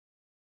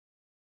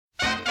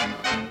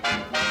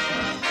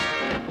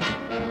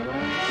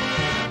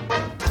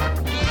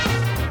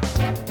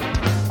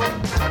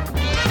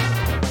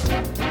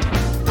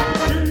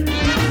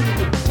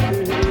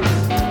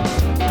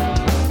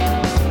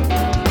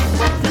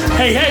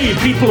Hey,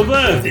 people of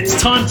Earth, it's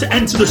time to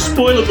enter the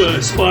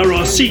Spoilerverse via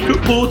our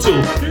secret portal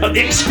at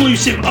the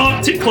exclusive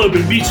Arctic Club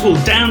in beautiful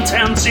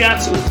downtown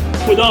Seattle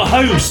with our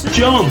hosts,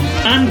 John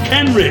and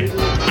Kenrick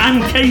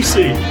and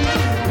Casey.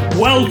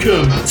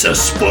 Welcome to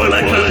Spoiler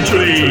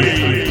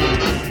Country!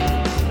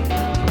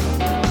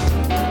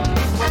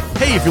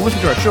 Hey, if you're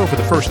listening to our show for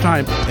the first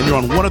time and you're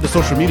on one of the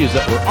social medias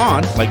that we're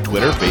on, like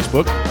Twitter,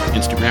 Facebook,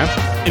 Instagram,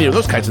 any of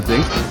those kinds of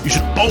things, you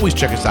should always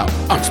check us out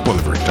on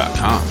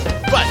Spoilerverse.com.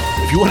 But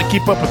if you want to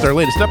keep up with our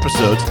latest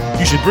episodes,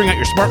 you should bring out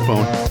your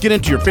smartphone, get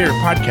into your favorite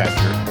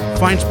podcatcher,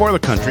 find Spoiler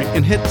Country,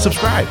 and hit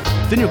subscribe.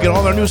 Then you'll get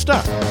all our new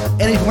stuff.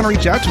 And if you want to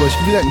reach out to us, you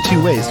can do that in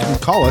two ways. You can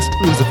call us,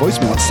 leave us a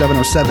voicemail at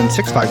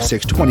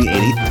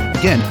 707-656-2080.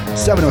 Again,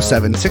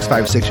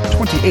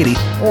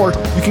 707-656-2080. Or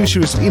you can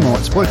shoot us an email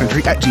at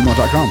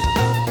spoilercountry@gmail.com.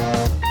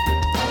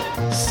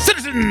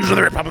 Citizens of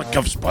the Republic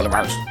of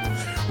Spoilerverse,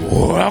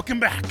 welcome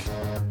back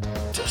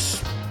to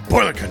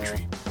Spoiler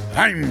Country.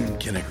 I'm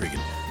Kenneth Regan.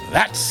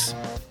 That's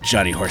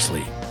Johnny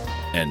Horsley.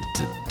 And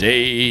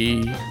today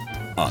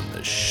on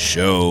the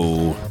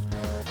show,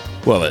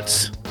 well,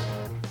 it's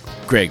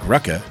Greg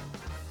Rucka,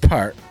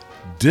 part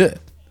deux.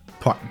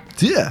 Part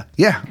deux.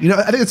 Yeah. You know,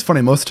 I think it's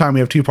funny. Most of the time we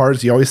have two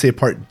parts. You always say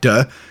part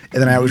deux,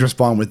 and then I always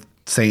respond with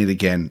saying it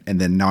again, and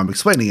then now I'm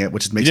explaining it,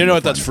 which makes it You know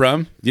what fun. that's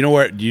from? You know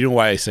where? Do you know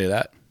why I say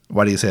that?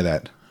 Why do you say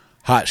that?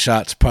 Hot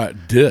Shots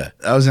Part Deux.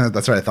 That's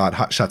what I thought.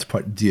 Hot Shots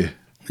Part Deux.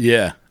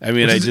 Yeah, I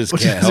mean, Which can't is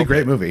help a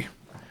great movie.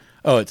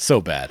 Oh, it's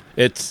so bad.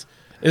 I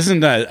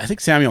think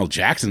Samuel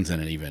Jackson's in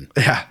it even.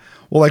 Yeah.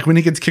 Well, like when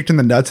he gets kicked in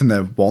the nuts and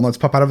the walnuts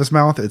pop out of his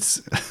mouth,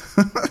 it's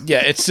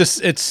Yeah,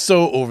 it's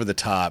so over the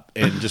top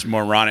and just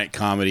moronic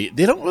comedy.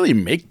 They don't really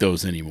make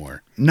those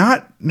anymore.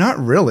 not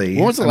really.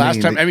 When was the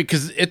last time? I mean,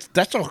 because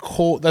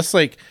that's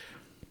like,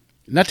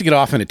 not to get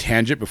off on a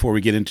tangent before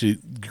we get into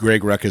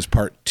Greg Rucka's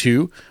part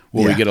two,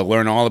 where we get to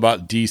learn all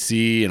about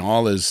DC and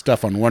all his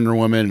stuff on Wonder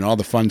Woman and all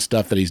the fun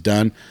stuff that he's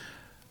done.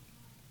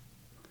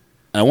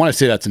 I want to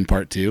say that's in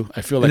part two.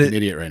 I feel like an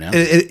idiot right now.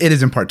 It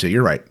is in part two.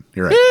 You're right.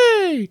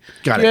 Yay!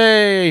 Got it.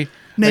 Yay!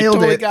 Nailed I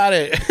totally it. got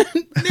it.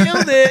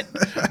 Nailed it.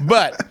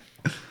 But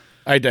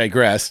I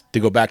digress to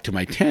go back to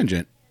my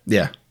tangent.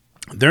 Yeah.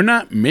 They're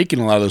not making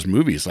a lot of those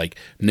movies like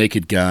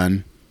Naked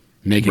Gun,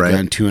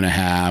 Gun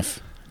 2.5.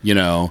 You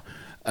know,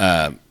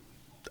 I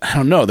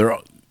don't know.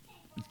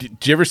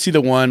 Did you ever see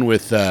the one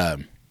with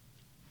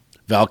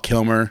Val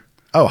Kilmer?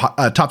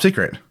 Oh, Top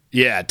Secret.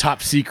 Yeah,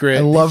 Top Secret.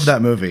 I love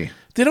that movie.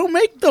 They don't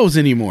make those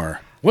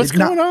anymore. What's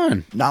going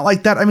on? Not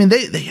like that. I mean,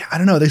 they I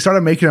don't know. They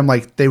started making them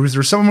like there was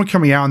some of them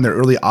coming out in their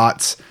early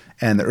aughts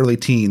and the early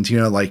teens. You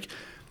know, like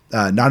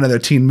Not Another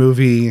Teen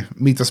Movie,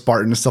 Meet the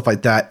Spartans, stuff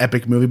like that.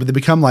 Epic movie, but they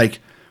become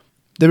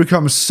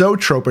so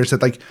tropish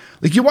that like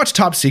you watch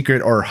Top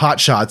Secret or Hot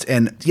Shots,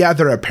 and yeah,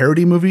 they're a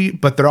parody movie,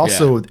 but they're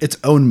also its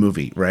own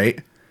movie,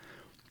 right?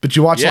 But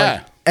you watch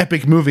like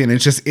Epic movie, and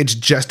it's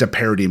just a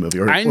parody movie.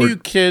 I knew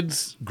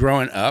kids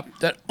growing up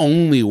that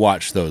only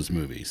watched those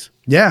movies.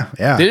 Yeah.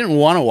 They didn't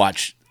want to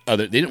watch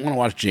They didn't want to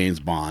watch James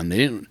Bond. They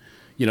didn't,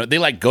 they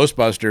liked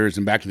Ghostbusters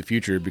and Back to the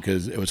Future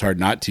because it was hard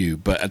not to.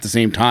 But at the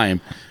same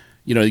time,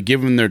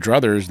 given their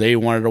druthers, they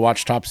wanted to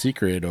watch Top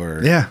Secret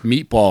or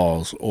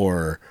Meatballs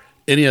or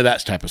any of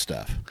that type of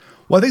stuff.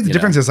 Well, I think the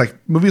difference is like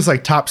movies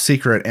like Top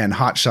Secret and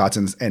Hot Shots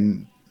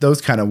and those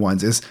kind of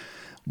ones is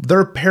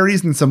they're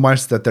parodies in so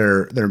much that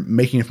they're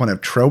making fun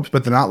of tropes,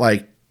 but they're not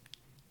like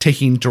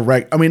taking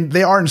direct. I mean,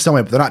 they are in some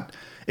way, but they're not.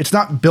 It's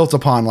not built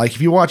upon like if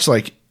you watch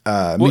like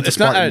Meet the Spartans.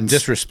 Not out of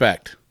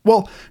disrespect.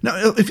 Well,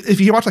 no.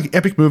 If you watch like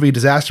Epic Movie,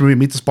 Disaster Movie,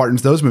 Meet the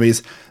Spartans, those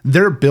movies,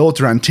 they're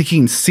built around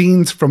taking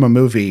scenes from a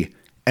movie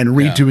and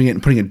redoing it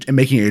and putting it and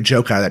making a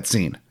joke out of that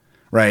scene,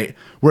 right?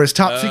 Whereas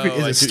Top Secret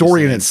is a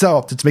story in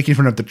itself that's making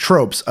fun of the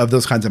tropes of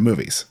those kinds of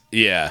movies.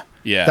 Yeah.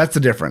 That's the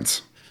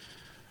difference.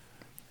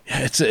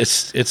 Yeah,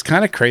 it's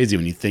kind of crazy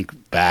when you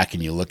think back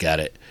and you look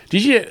at it.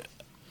 Did you?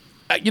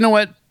 You know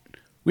what?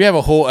 We have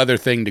a whole other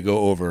thing to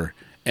go over,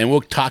 and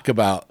we'll talk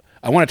about.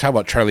 I want to talk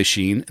about Charlie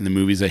Sheen and the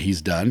movies that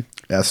he's done.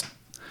 Yes.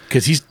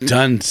 Because he's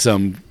done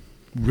some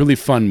really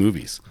fun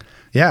movies.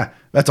 Yeah.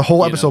 That's a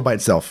whole episode by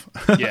itself.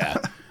 Yeah.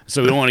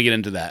 So we don't want to get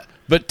into that.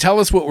 But tell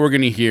us what we're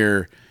going to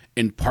hear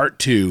in part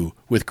two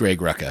with Greg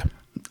Rucka.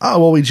 Oh,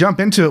 well, we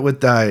jump into it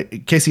with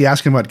Casey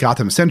asking about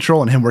Gotham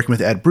Central and him working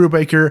with Ed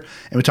Brubaker.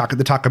 And we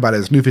talk about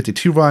his New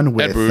 52 run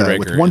with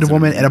Wonder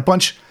Woman and a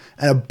bunch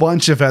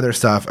of other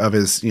stuff of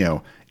his,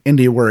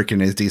 indie work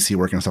and his DC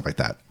work and stuff like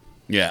that.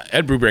 Yeah.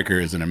 Ed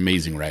Brubaker is an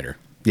amazing writer.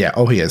 Yeah.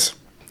 Oh, he is.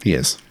 He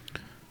is.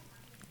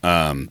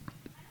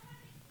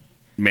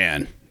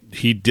 Man,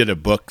 he did a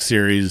book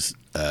series.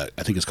 I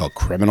think it's called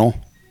Criminal.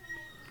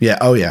 Yeah.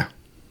 Oh, yeah.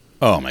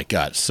 Oh my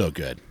God. So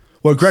good.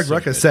 Well, Greg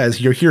Rucka says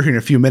you're hearing in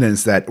a few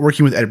minutes that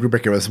working with Ed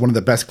Brubaker was one of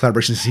the best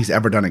collaborations he's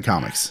ever done in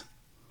comics.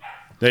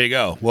 There you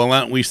go. Well, why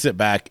don't we sit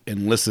back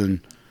and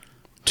listen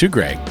to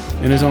Greg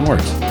in his own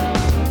words.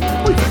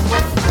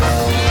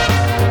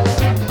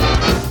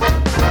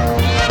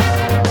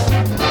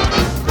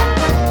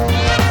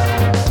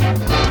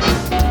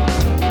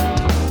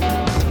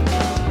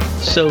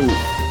 So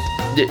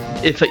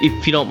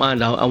If you don't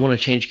mind, I want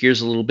to change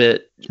gears a little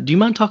bit. Do you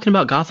mind talking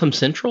about Gotham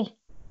Central?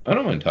 I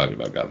don't mind talking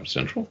about Gotham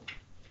Central.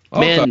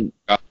 I'll Man, talk about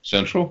Gotham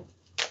Central.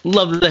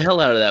 Love the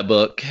hell out of that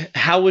book.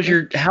 How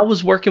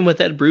was working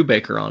with Ed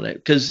Brubaker on it?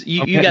 Because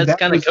you guys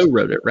kind of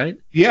co-wrote it, right?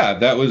 Yeah,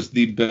 that was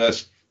the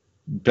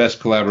best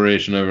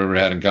collaboration I've ever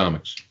had in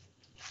comics.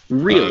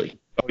 Really?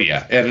 Oh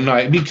yeah, Ed and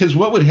I. Because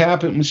what would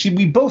happen? See,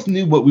 we both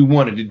knew what we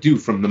wanted to do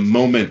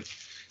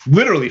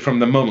literally from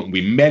the moment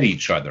we met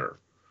each other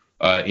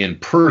in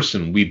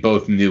person. We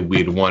both knew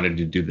we'd wanted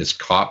to do this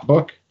cop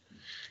book,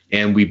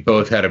 and we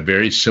both had a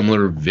very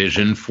similar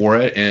vision for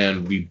it,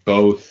 and we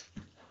both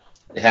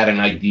had an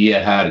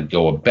idea how to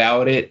go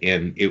about it.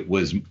 And it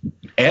was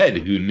Ed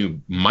who knew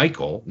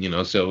Michael,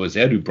 so it was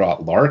Ed who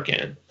brought Lark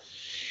in.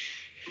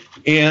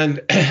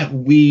 And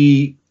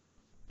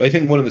I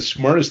think one of the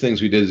smartest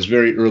things we did is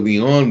very early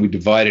on, we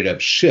divided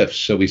up shifts.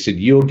 So we said,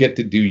 you'll get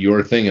to do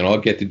your thing and I'll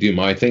get to do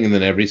my thing. And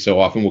then every so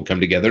often we'll come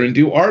together and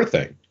do our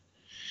thing.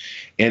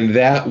 And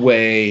that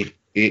way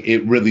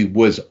it really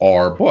was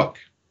our book,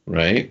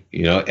 right?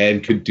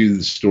 Ed could do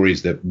the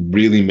stories that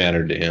really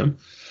mattered to him.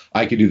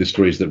 I could do the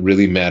stories that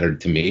really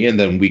mattered to me. And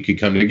then we could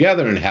come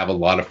together and have a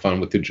lot of fun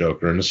with the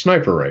Joker and a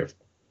sniper rifle.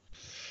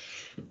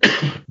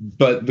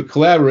 But the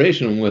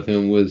collaboration with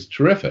him was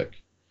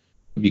terrific,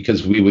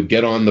 because we would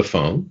get on the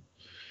phone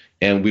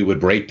and we would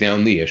break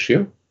down the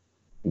issue,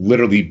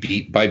 literally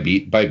beat by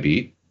beat by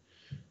beat.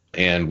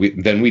 And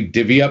then we'd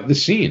divvy up the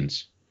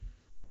scenes.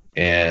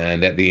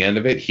 And at the end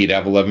of it, he'd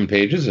have 11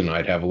 pages and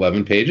I'd have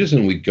 11 pages,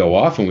 and we'd go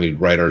off and we'd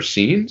write our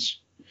scenes.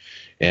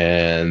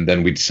 And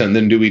then we'd send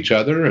them to each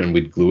other and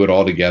we'd glue it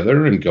all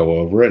together and go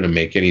over it and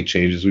make any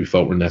changes we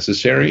felt were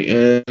necessary.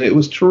 And it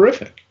was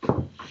terrific.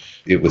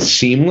 It was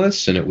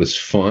seamless and it was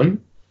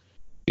fun.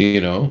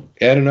 Ed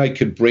and I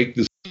could break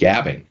this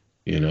gabbing.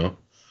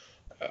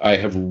 I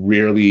have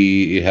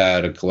rarely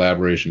had a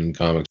collaboration in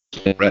comics.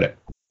 I read it.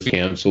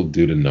 Canceled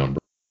due to number.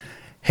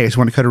 Hey, I just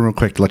want to cut in real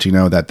quick to let you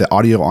know that the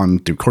audio on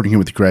the recording here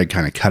with Greg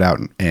kind of cut out.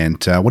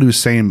 And what he was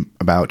saying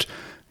about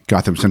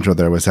Gotham Central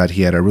there was that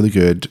he had a really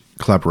good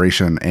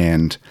collaboration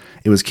and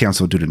it was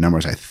canceled due to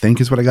numbers, I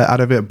think is what I got out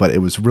of it, but it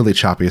was really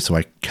choppy, so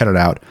I cut it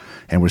out,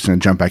 and we're just going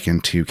to jump back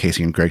into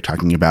Casey and Greg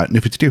talking about New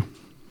 52.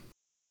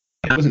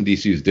 It wasn't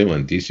DC's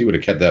doing. DC would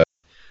have kept that.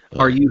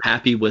 Are you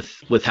happy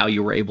with how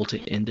you were able to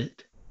end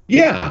it?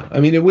 Yeah. I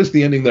mean, it was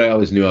the ending that I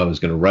always knew I was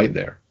going to write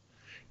there.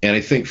 And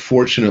I think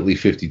fortunately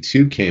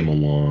 52 came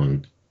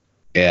along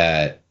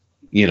after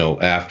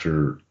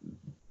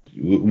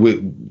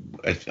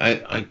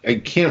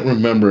I can't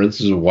remember.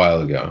 This is a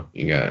while ago.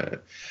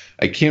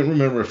 I can't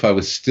remember if I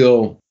was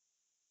still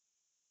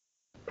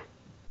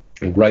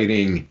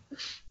writing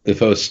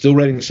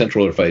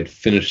Central or if I had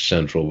finished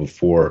Central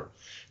before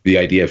the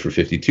idea for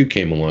 52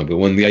 came along. But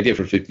when the idea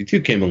for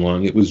 52 came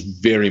along, it was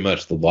very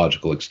much the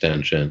logical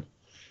extension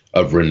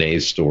of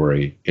Renee's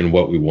story and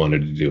what we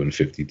wanted to do in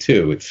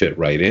 52. It fit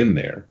right in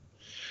there.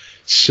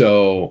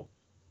 So,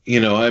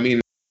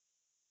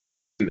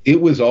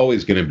 it was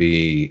always going to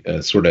be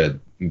a sort of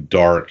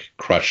dark,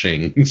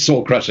 crushing,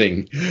 soul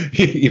crushing,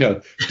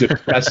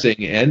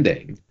 depressing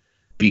ending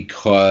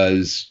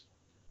because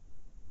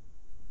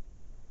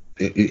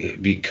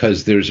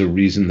there's a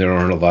reason there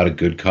aren't a lot of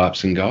good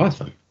cops in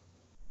Gotham.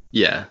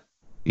 Yeah.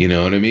 You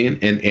know what I mean?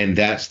 And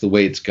that's the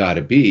way it's got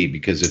to be,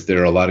 because if there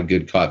are a lot of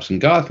good cops in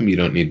Gotham, you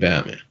don't need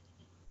Batman.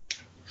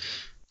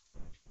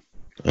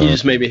 You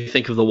just made me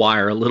think of The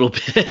Wire a little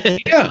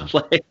bit. Yeah.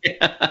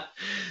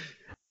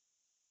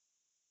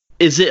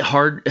 Is it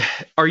hard?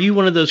 Are you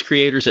one of those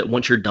creators that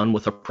once you're done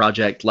with a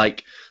project,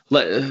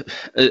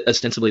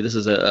 ostensibly this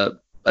is a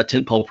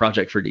tentpole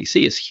project for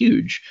DC, is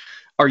huge.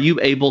 Are you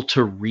able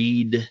to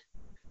read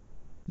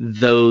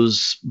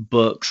those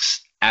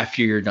books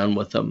after you're done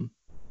with them?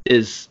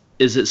 Is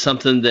it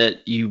something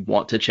that you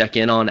want to check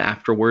in on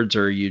afterwards,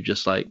 or are you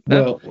just like,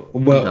 well,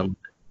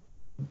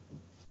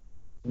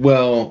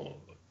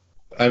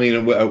 I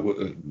mean,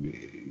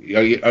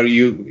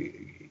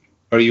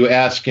 are you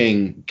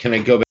asking, can I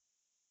go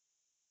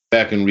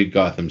back and read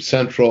Gotham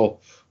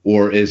Central,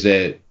 or is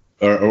it,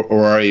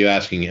 or are you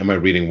asking, am I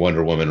reading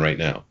Wonder Woman right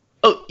now?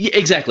 Oh, yeah,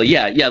 exactly.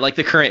 Yeah. Like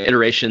the current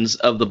iterations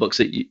of the books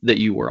that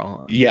you were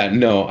on. Yeah,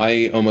 no,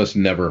 I almost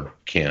never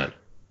can.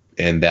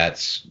 And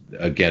that's,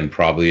 again,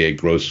 probably a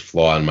gross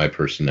flaw in my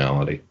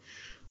personality.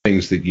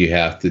 Things that you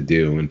have to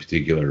do, in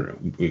particular,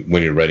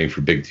 when you're writing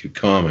for Big Two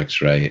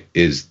Comics, right,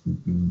 is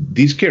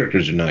these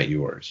characters are not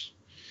yours.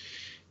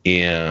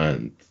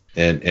 And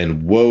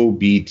woe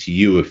be to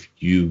you if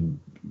you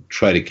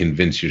try to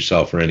convince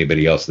yourself or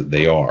anybody else that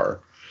they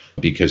are,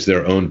 because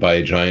they're owned by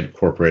a giant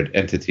corporate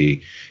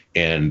entity,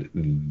 and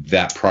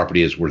that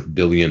property is worth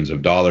billions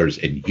of dollars,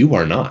 and you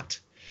are not.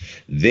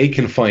 They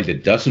can find a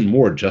dozen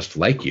more just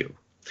like you.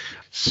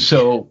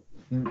 So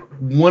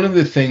one of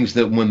the things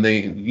that when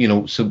they,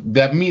 so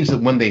that means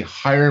that when they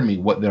hire me,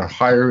 what they're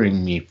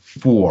hiring me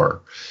for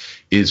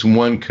is,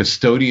 one,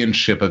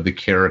 custodianship of the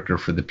character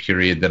for the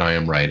period that I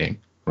am writing,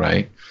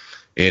 right?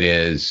 It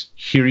is,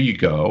 here you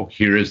go.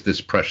 Here is this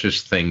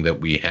precious thing that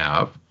we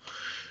have.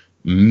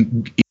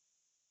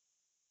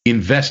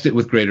 invest it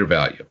with greater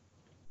value.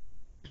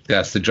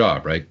 That's the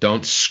job, right?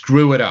 Don't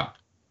screw it up.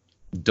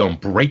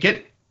 Don't break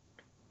it,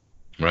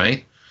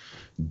 right?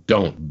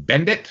 Don't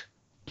bend it.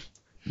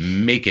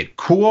 Make it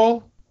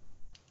cool.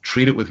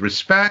 Treat it with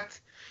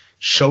respect.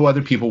 Show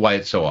other people why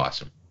it's so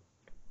awesome.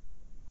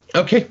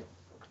 Okay.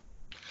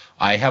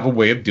 I have a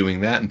way of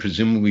doing that, and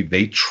presumably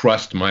they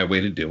trust my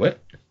way to do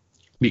it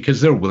because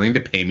they're willing to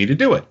pay me to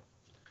do it.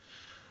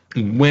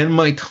 When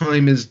my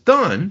time is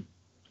done,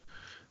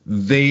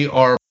 they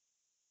are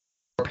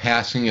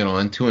passing it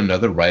on to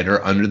another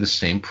writer under the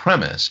same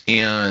premise.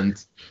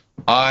 And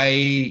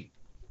I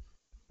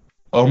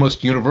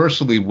almost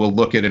universally will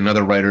look at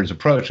another writer's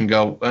approach and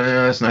go,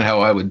 that's not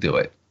how I would do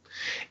it.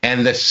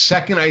 And the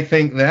second I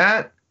think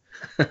that,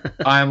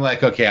 I'm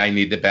like, okay, I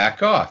need to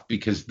back off,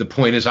 because the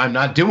point is I'm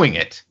not doing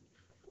it.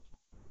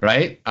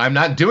 Right? I'm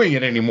not doing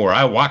it anymore.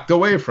 I walked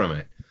away from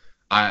it.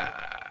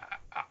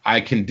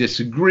 I can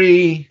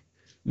disagree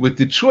with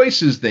the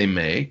choices they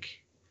make,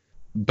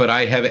 but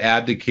I have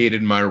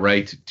abdicated my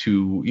right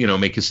to,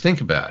 make us think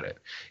about it.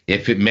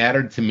 If it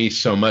mattered to me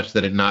so much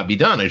that it not be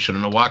done, I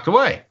shouldn't have walked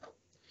away.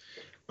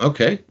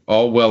 Okay,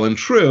 all well and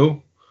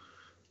true.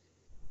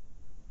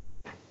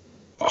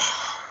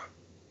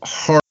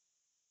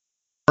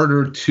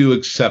 Harder to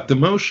accept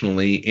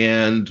emotionally,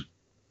 and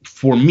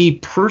for me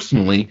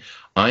personally,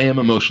 I am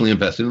emotionally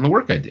invested in the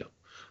work I do.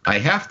 I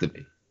have to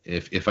be.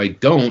 If I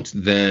don't,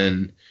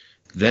 then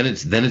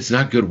it's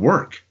not good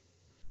work,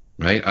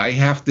 right? I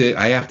have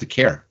to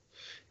care.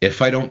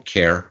 If I don't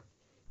care,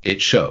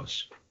 it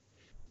shows.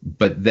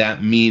 But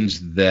that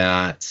means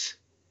that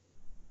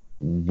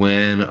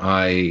when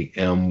I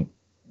am,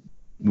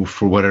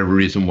 for whatever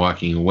reason,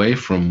 walking away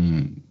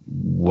from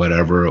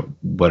whatever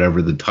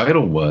the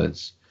title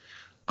was,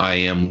 I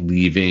am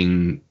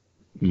leaving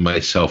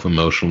myself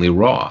emotionally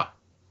raw.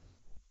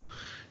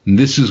 And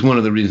this is one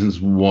of the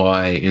reasons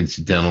why,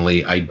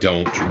 incidentally, I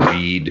don't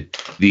read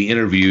the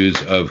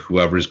interviews of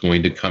whoever's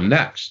going to come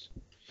next.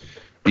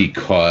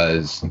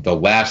 Because the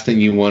last thing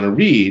you want to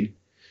read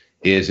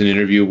is an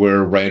interview where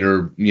a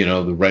writer,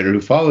 the writer who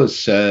follows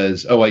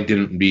says, oh, I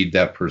didn't read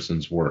that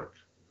person's work,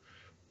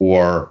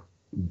 or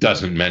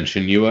doesn't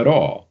mention you at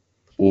all,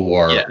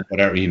 or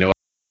whatever,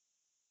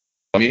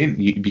 I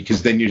mean,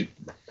 because then you,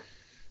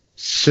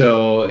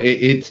 so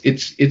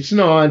it's an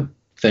odd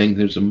thing.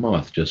 There's a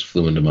moth just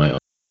flew into my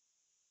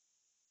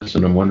office,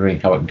 and I'm wondering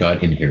how it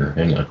got in here.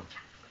 Hang on.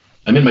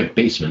 I'm in my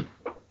basement,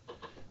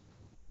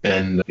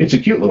 and it's a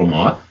cute little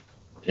moth,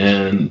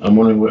 and I'm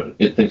wondering what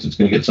it thinks it's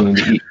going to get something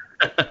to eat.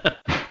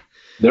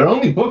 There are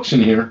only books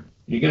in here.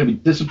 You're going to be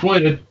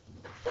disappointed.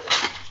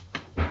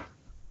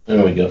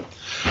 There we go.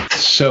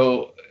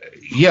 So,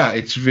 yeah,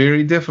 it's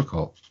very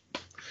difficult.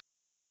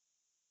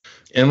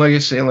 And like I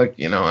say,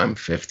 I'm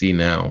 50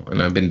 now,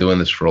 and I've been doing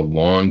this for a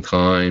long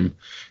time,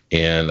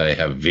 and I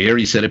have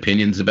very set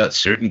opinions about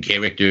certain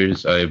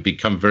characters. I've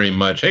become very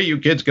much, hey, you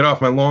kids, get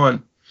off my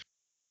lawn,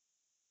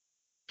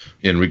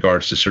 in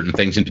regards to certain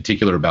things, in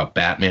particular about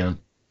Batman.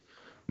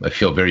 I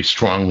feel very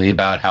strongly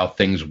about how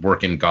things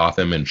work in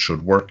Gotham and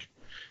should work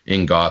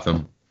in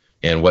Gotham,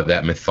 and what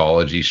that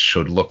mythology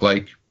should look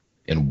like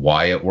and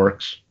why it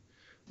works.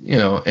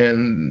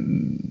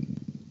 And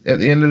at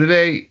the end of the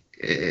day,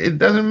 it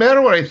doesn't matter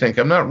what I think.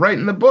 I'm not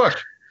writing the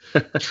book.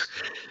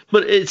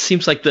 But it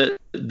seems like the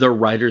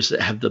writers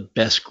that have the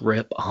best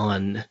grip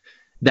on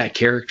that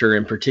character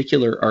in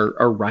particular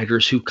are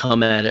writers who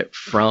come at it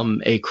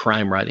from a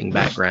crime writing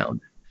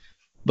background,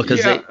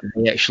 because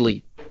they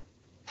actually,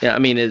 I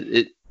mean,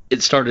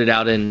 it started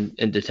out in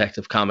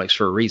Detective Comics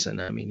for a reason.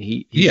 I mean,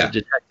 he's a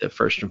detective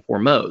first and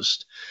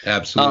foremost.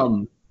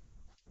 Absolutely.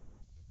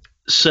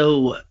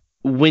 So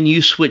when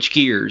you switch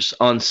gears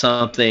on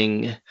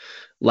something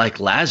like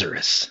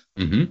Lazarus,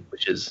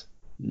 which is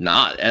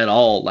not at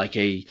all like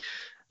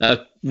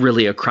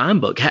really a crime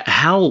book,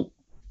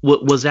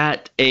 what was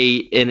that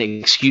an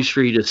excuse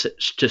for you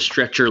to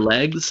stretch your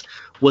legs?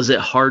 Was it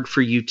hard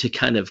for you to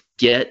kind of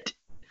get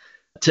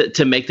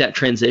to make that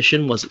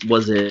transition? Was it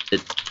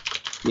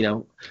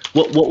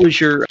what was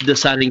your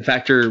deciding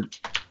factor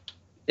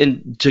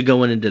into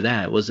going into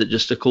that? Was it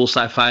just a cool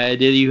sci-fi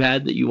idea you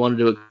had that you wanted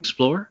to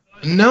explore?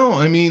 No,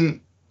 I mean,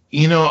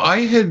 I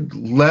had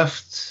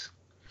left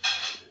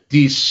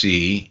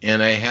DC,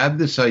 and I had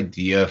this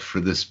idea for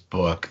this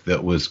book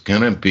that was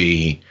going to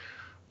be,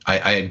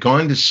 I had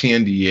gone to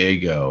San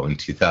Diego in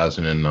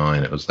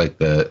 2009. It was like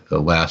the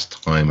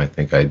last time I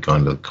think I had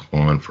gone to the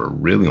con for a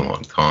really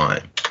long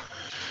time.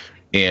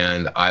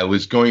 And I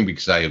was going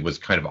because I was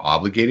kind of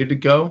obligated to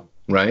go,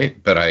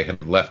 right? But I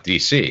had left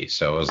DC.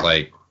 So I was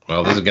like,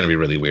 well, this is going to be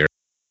really weird.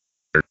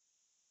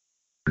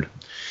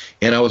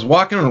 And I was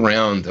walking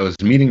around, I was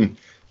meeting an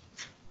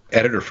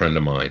editor friend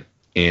of mine,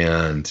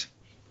 and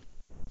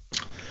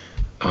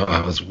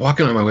I was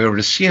walking on my way over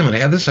to see him, and I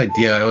had this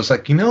idea. I was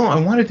like, I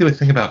want to do a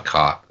thing about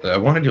cop. I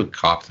want to do a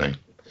cop thing.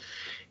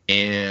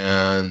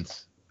 And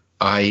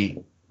I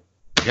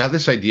got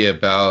this idea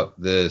about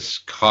this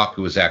cop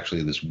who was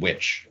actually this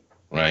witch,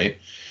 right?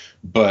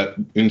 But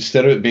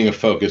instead of it being a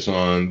focus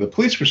on the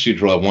police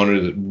procedural, I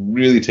wanted to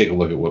really take a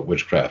look at what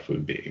witchcraft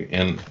would be.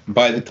 And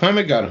by the time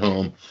I got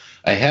home,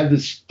 I had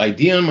this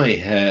idea in my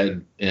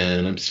head,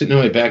 and I'm sitting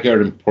in my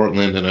backyard in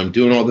Portland, and I'm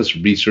doing all this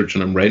research,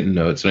 and I'm writing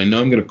notes, and I know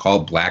I'm going to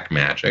call it black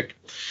magic.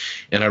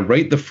 And I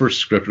write the first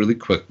script really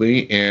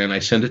quickly, and I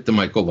send it to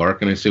Michael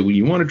Lark, and I say, well,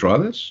 you want to draw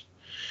this?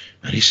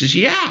 And he says,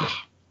 yeah.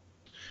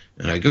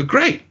 And I go,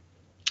 great.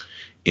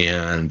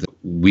 And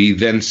we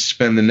then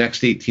spend the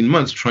next 18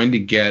 months trying to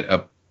get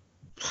a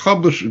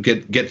publisher,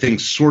 get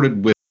things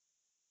sorted with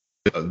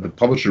the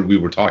publisher we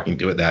were talking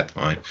to at that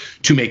time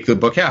to make the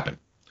book happen.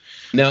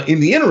 Now, in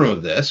the interim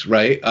of this,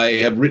 right, I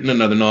have written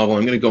another novel.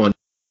 I'm going to go on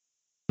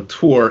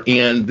tour,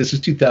 and this is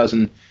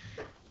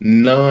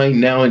 2009,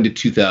 now into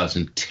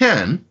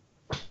 2010.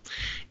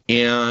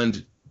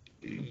 And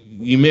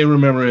you may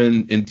remember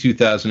in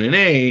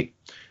 2008,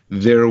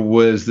 there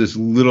was this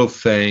little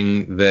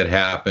thing that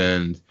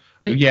happened,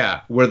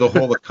 where the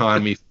whole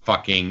economy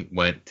fucking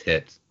went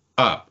tits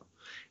up.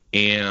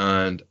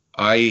 And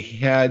I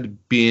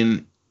had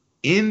been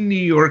in New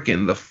York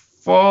in the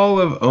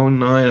fall of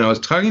 2009. I was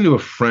talking to a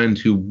friend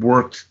who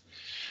worked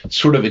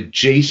sort of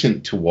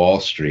adjacent to Wall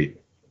Street.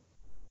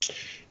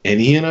 And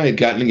he and I had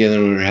gotten together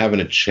and we were having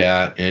a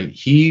chat. And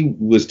he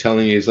was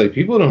telling me, he's like,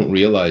 people don't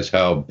realize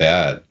how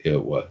bad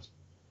it was.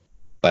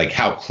 Like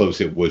how close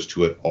it was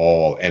to it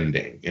all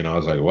ending. And I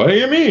was like, what do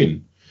you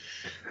mean?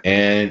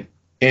 And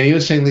he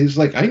was saying, he's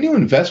like, I knew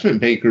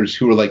investment bankers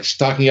who were like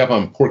stocking up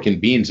on pork and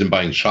beans and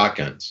buying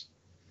shotguns.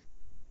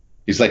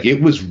 He's like,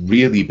 it was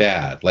really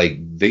bad. Like,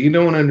 they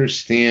don't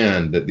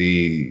understand that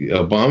the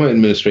Obama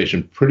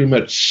administration pretty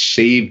much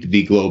saved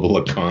the global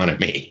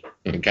economy.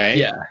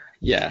 Okay?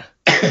 Yeah.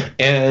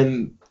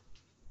 And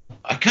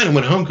I kind of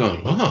went home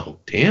going, oh,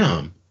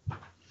 damn.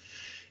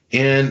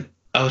 And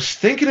I was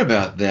thinking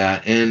about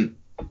that, and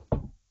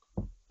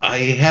I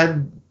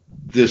had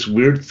this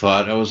weird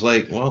thought. I was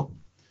like, well,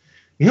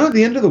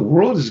 the end of the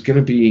world is going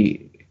to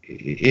be,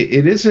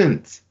 it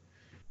isn't,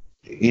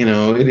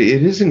 it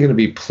isn't going to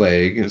be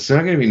plague. It's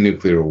not going to be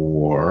nuclear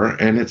war,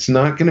 and it's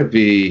not going to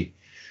be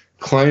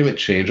climate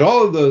change.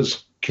 All of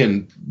those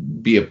can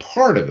be a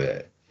part of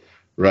it,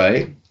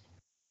 right?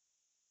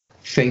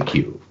 Thank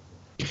you.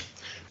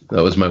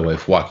 That was my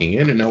wife walking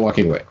in and now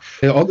walking away.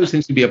 All those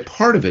things can be a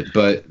part of it,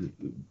 but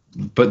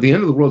the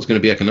end of the world is going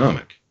to be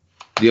economic.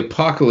 The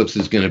apocalypse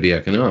is going to be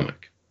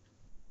economic.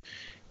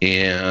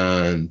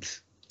 And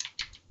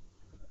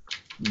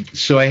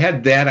so I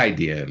had that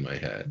idea in my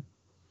head.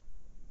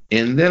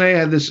 And then I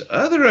had this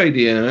other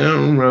idea, and I don't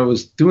remember, I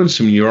was doing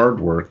some yard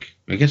work.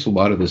 I guess a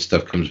lot of this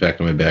stuff comes back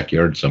to my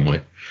backyard some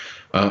way.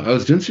 I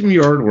was doing some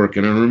yard work,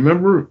 and I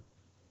remember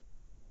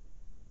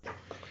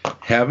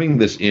having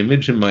this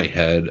image in my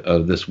head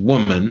of this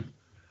woman,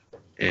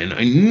 and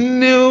I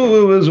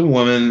knew it was a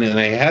woman, and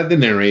I had the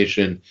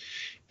narration,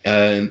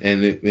 and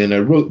I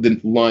wrote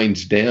the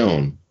lines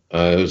down.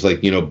 It was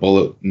like,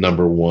 bullet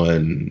number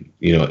 1,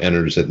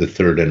 enters at the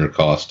third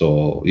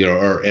intercostal,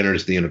 or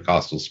enters the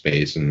intercostal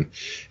space and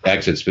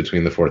exits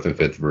between the fourth and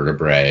fifth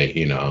vertebrae,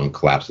 and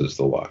collapses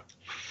the lung,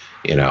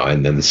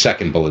 and then the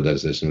second bullet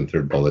does this and the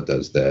third bullet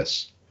does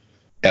this,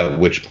 at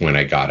which point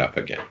I got up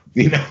again,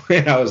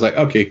 and I was like,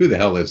 okay, who the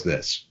hell is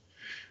this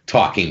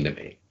talking to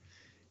me?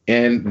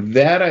 And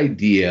that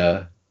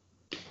idea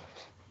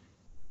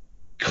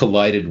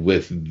collided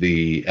with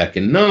the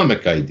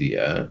economic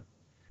idea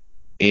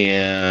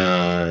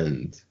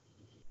and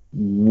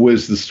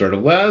was the start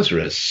of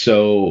Lazarus.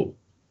 So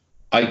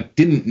I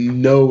didn't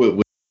know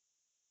it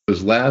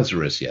was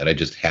Lazarus yet. I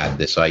just had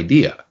this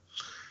idea,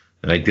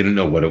 and I didn't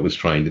know what it was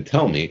trying to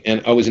tell me.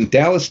 And I was in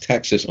Dallas,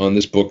 Texas on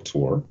this book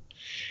tour,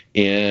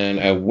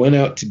 and I went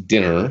out to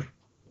dinner.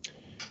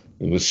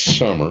 It was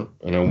summer,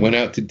 and I went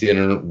out to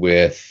dinner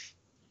with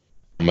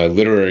my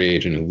literary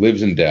agent who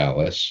lives in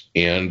Dallas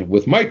and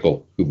with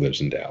Michael, who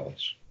lives in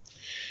Dallas.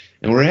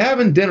 And we're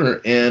having dinner,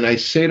 and I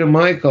say to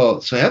Michael,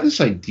 so I have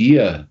this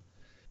idea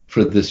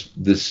for this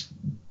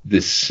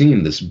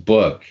scene, this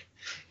book.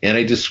 And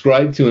I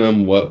described to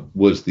him what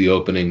was the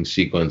opening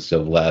sequence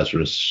of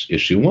Lazarus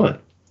issue 1.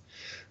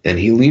 And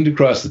he leaned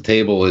across the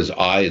table, his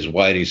eyes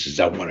wide. He says,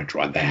 I want to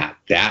draw that.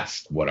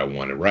 That's what I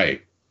want to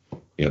write.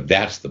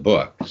 That's the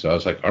book. So I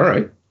was like, all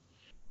right.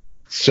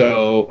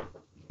 So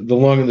the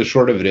long and the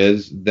short of it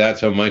is,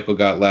 that's how Michael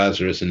got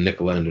Lazarus, and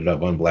Nicola ended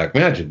up on Black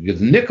Magic,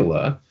 because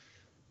Nicola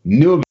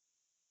knew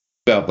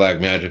about Black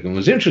Magic and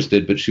was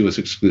interested, but she was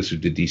exclusive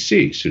to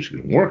DC, so she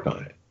couldn't work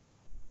on it.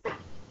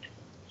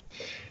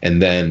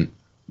 And then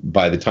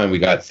by the time we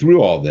got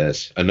through all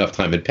this, enough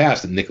time had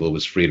passed that Nicola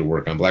was free to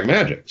work on Black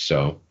Magic.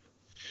 So,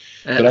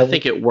 and I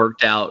think it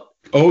worked out.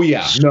 Oh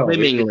yeah,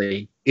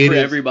 swimmingly for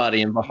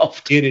everybody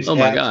involved. It is. Oh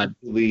my God!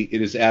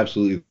 It is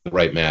absolutely the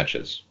right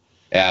matches.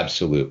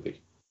 Absolutely.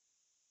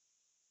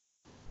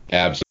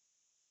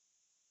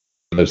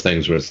 Those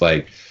things where it's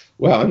like,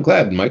 well, I'm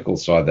glad Michael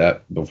saw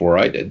that before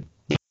I did.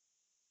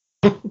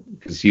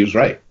 Because he was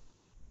right.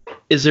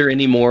 Is there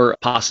any more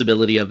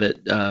possibility of it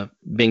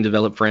being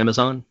developed for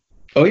Amazon?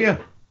 Oh yeah,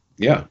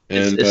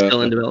 and it's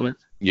still in development.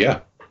 Yeah,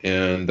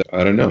 And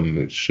I don't know.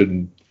 It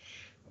shouldn't.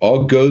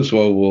 All goes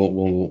well.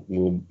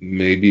 We'll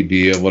maybe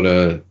be able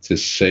to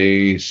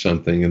say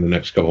something in the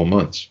next couple of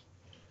months.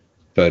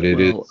 But it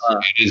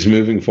is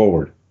moving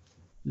forward.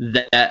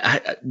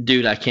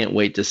 Dude, I can't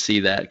wait to see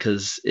that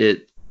because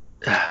it's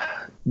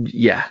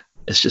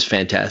just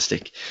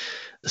fantastic.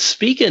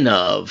 Speaking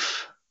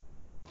of,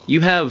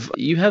 you have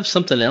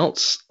something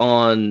else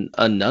on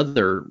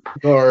another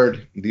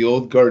Guard. The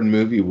Old Guard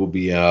movie will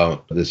be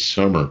out this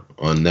summer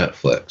on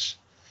Netflix,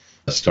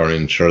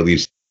 starring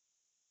Charlize.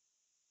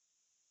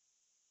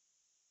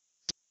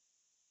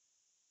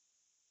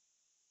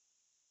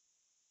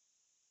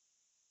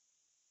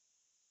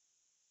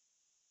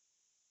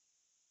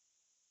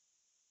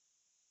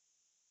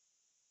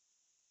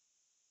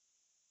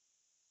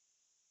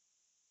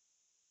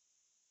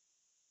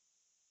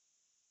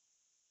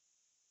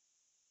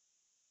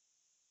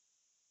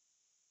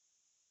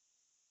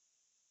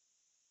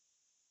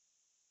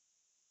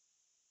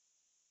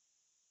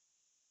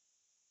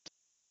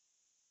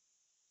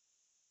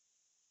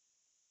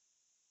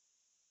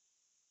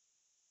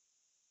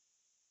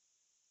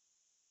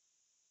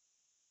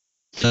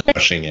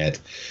 Crushing it.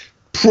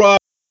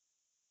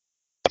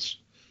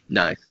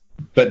 nice.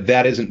 But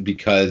that isn't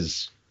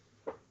because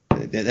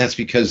that's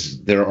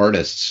because they're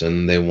artists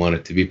and they want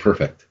it to be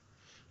perfect.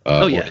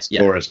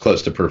 Or as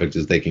close to perfect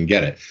as they can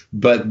get it.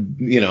 But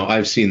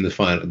I've seen the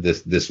final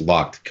this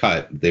locked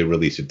cut. They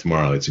release it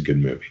tomorrow. It's a good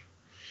movie.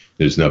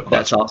 There's no question.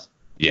 That's awesome.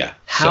 Yeah.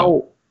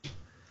 How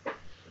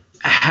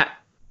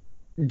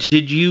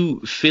did you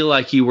feel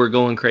like you were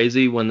going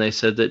crazy when they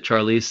said that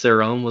Charlize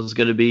Theron was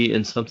going to be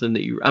in something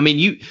that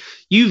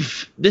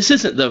you've this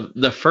isn't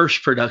the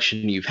first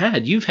production you've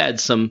had. You've had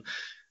some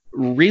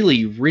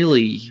really,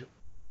 really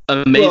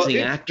amazing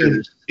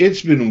actors.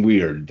 It's been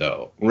weird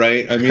though,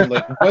 right? I mean,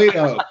 like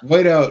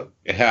Whiteout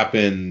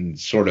happened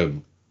sort of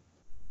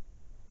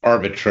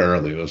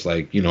arbitrarily. It was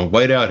like,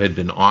 Whiteout had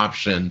been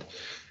optioned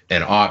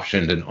and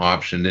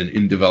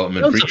in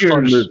development for years.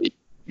 Fun movie.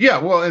 Yeah,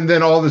 well, and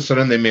then all of a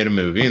sudden they made a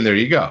movie, and there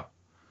you go.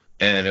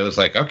 And it was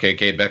like, okay,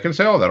 Kate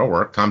Beckinsale, that'll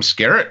work. Tom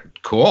Skerritt,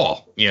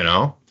 cool,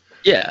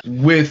 Yeah.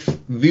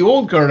 With The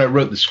Old Guard, I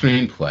wrote the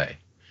screenplay.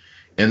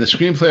 And the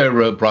screenplay I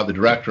wrote brought the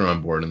director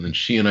on board, and then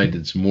she and I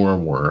did some more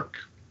work.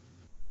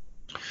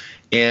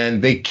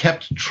 And they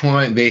kept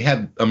trying. They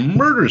had a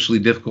murderously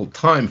difficult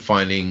time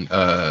finding,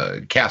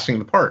 casting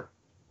the part.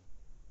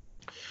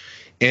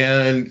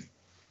 And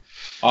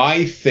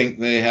I think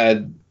they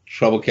had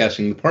trouble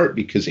casting the part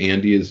because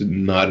Andy is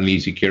not an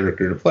easy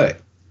character to play.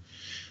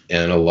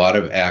 And a lot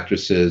of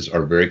actresses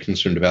are very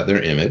concerned about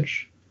their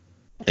image.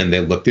 And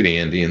they looked at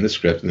Andy in the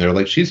script and they're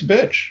like, she's a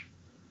bitch.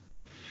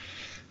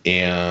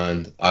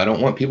 And I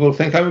don't want people to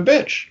think I'm a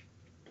bitch.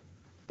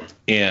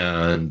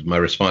 And my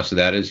response to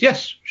that is,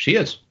 yes, she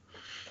is.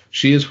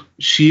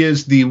 She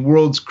is the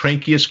world's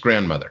crankiest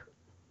grandmother.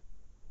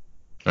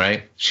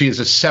 Right? She is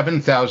a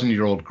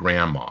 7,000-year-old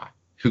grandma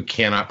who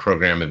cannot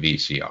program a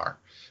VCR,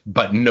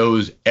 but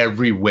knows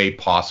every way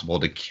possible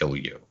to kill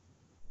you.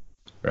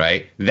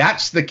 Right?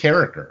 That's the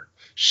character.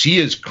 She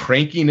is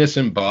crankiness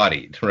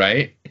embodied,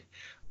 right?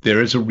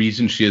 There is a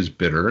reason she is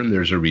bitter, and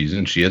there's a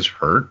reason she is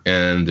hurt,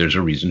 and there's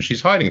a reason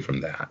she's hiding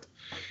from that.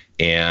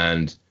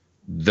 And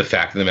the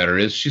fact of the matter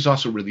is, she's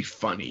also really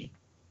funny.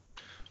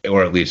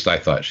 Or at least I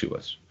thought she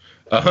was.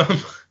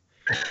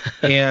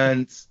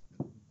 And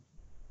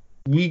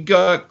we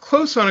got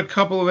close on a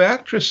couple of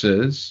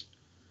actresses,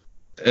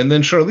 and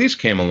then Charlize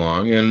came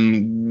along,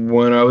 and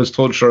when I was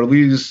told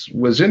Charlize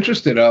was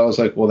interested, I was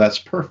like, well, that's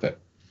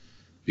perfect,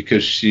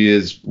 because she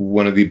is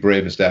one of the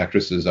bravest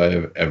actresses I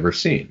have ever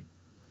seen.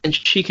 And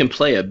she can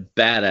play a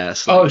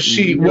badass.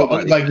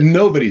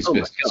 Nobody's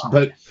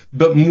business.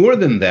 But more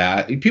than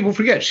that, people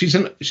forget she's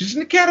an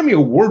Academy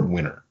Award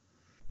winner.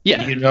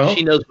 Yeah, she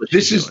knows what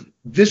she's doing.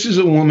 This is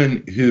a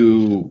woman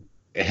who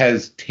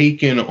has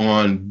taken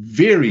on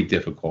very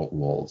difficult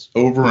roles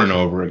over and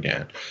over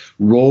again,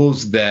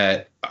 roles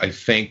that I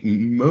think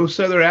most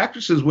other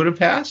actresses would have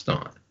passed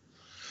on.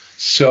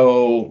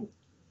 So,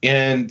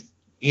 and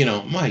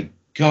my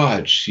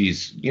God,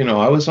 she's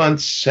I was on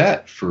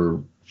set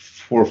for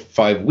 4 or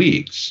 5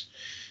 weeks.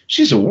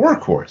 She's a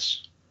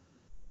workhorse.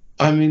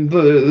 I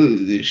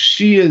mean,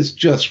 she is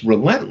just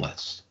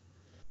relentless.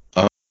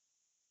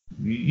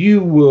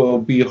 You will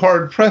be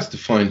hard pressed to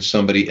find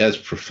somebody as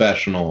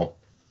professional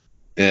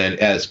and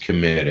as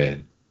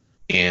committed,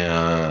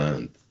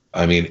 and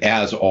I mean,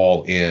 as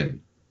all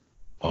in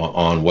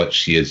on what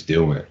she is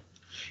doing.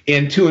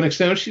 And to an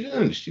extent, she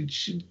doesn't.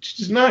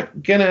 She's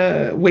not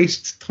gonna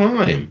waste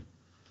time.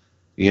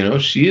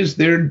 She is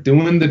there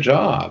doing the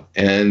job,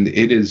 and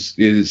it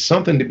is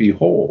something to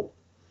behold.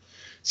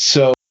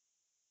 So,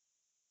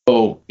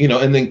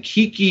 and then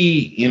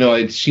Kiki,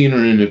 I'd seen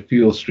her in A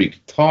Beale Street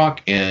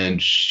Talk, and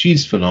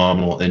she's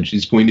phenomenal, and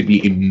she's going to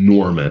be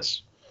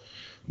enormous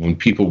when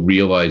people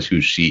realize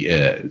who she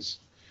is.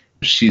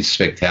 She's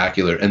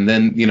spectacular. And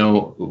then,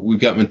 we've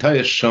got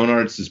Matthias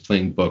Schoenaerts is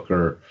playing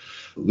Booker.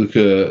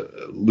 Luca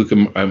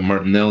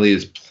Martinelli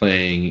is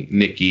playing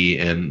Nikki,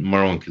 and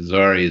Marwan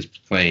Kazari is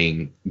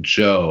playing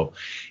Joe,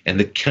 and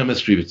the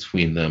chemistry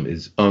between them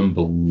is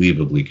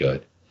unbelievably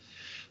good.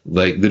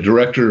 Like, the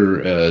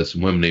director is a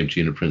woman named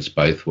Gina Prince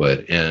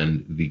Bythewood,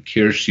 and the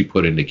care she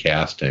put into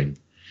casting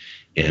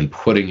and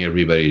putting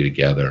everybody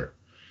together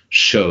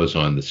shows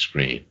on the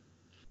screen.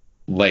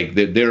 Like,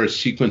 there are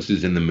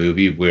sequences in the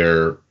movie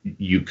where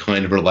you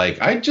kind of are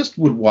like, I just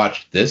would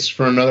watch this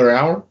for another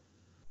hour.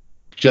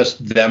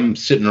 Just them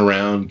sitting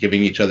around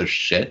giving each other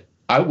shit.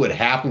 I would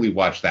happily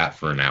watch that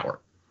for an hour.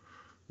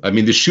 I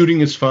mean, the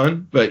shooting is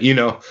fun, but, you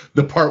know,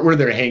 the part where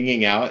they're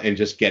hanging out and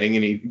just getting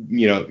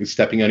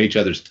stepping on each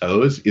other's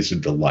toes is a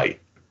delight.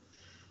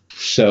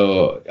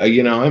 So,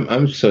 you know,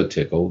 I'm so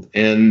tickled.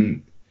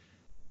 And,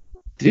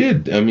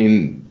 dude, I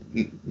mean,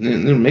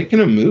 they're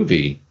making a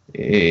movie.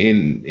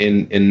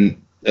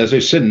 And as I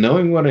said,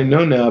 knowing what I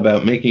know now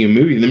about making a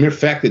movie, the mere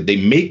fact that they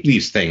make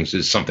these things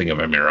is something of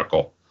a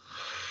miracle.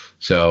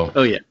 So,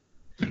 oh yeah,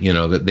 you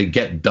know, that they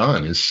get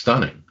done is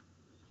stunning.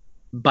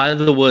 By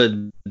the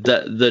wood,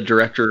 the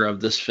director of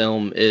this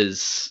film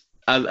is,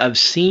 I've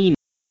seen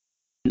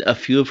a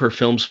few of her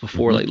films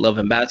before, like Love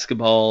and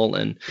Basketball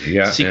and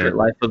Secret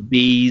Life of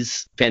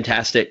Bees.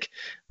 Fantastic.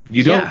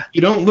 You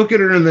don't look at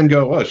her and then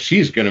go, oh,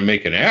 she's going to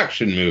make an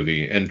action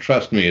movie. And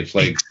trust me, it's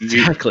like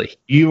exactly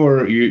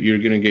you're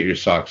going to get your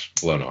socks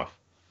blown off.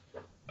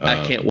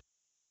 I can't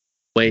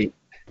wait.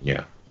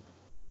 Yeah,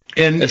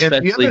 and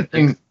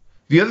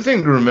the other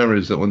thing to remember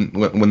is that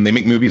when they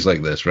make movies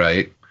like this,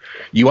 right,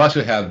 you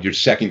also have your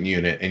second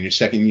unit, and your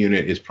second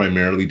unit is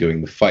primarily doing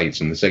the fights,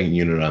 and the second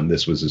unit on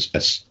this was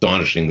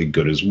astonishingly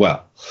good as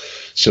well.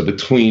 So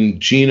between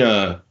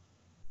Gina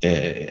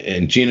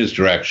and Gina's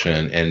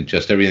direction and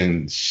just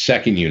everything the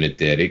second unit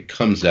did, it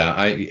comes out.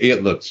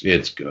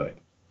 It's good.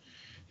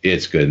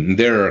 It's good. And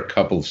there are a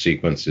couple of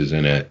sequences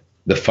in it.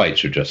 The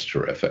fights are just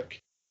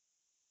terrific.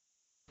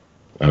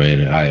 I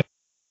mean,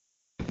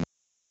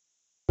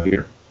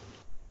 here.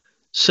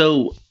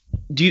 So,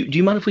 do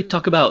you mind if we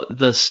talk about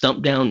the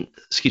Stumptown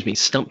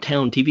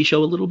TV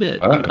show a little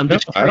bit? I'm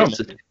just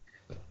curious.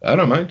 I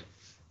don't mind.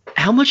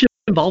 How much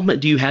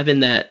involvement do you have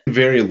in that?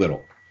 Very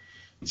little.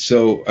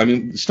 So, I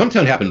mean,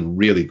 Stumptown happened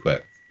really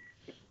quick.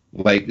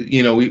 Like,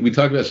 you know, we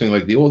talked about something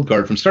like the Old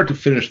Guard. From start to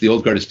finish, the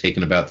Old Guard has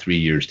taken about 3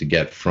 years to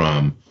get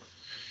from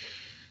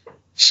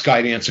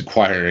Skydance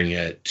acquiring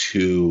it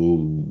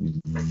to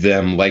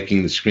them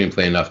liking the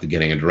screenplay enough to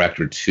getting a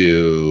director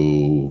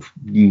to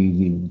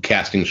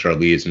casting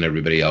Charlize and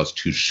everybody else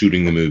to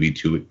shooting the movie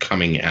to it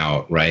coming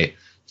out, right?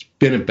 It's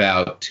been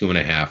about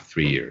 2.5,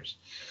 3 years.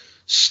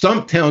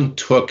 Stumptown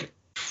took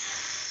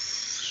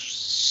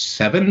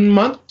 7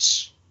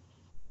 months.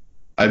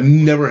 I've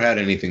never had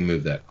anything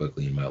move that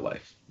quickly in my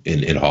life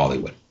in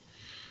Hollywood.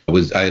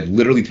 I had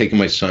literally taken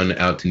my son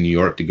out to New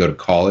York to go to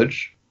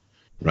college,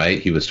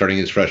 right? He was starting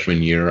his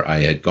freshman year.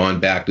 I had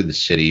gone back to the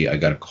city. I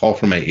got a call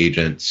from my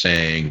agent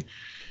saying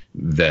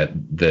that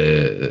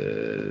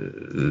the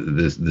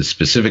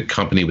specific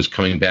company was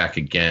coming back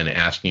again,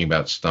 asking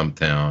about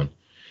Stumptown,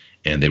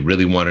 and they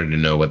really wanted to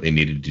know what they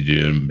needed to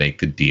do to make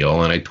the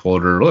deal. And I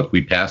told her, look,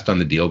 we passed on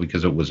the deal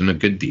because it wasn't a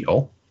good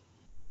deal.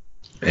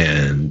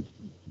 And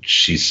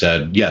she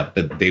said, yeah,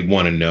 but they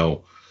want to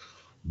know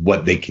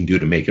what they can do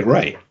to make it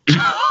right.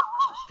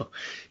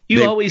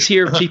 You always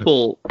hear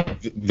people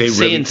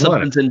saying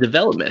something's in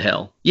development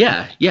hell.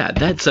 Yeah,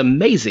 that's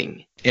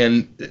amazing.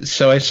 And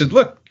so I said,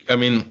 look, I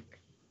mean,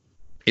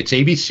 it's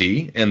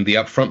ABC, and the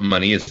upfront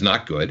money is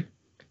not good.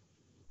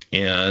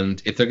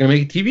 And if they're going to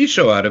make a TV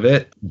show out of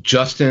it,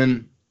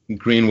 Justin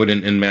Greenwood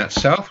and Matt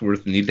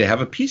Southworth need to have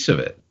a piece of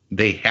it.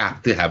 They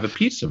have to have a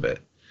piece of it.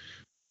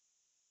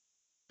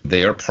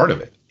 They are part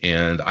of it.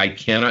 And I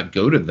cannot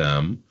go to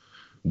them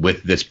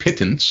with this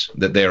pittance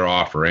that they're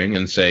offering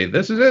and say,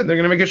 this is it. They're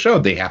going to make a show.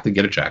 They have to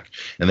get a check,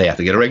 and they have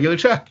to get a regular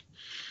check.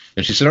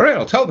 And she said, all right,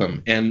 I'll tell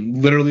them.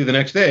 And literally the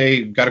next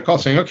day got a call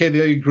saying, okay,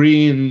 they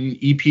agree, and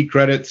EP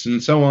credits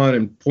and so on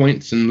and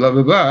points and blah,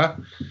 blah, blah.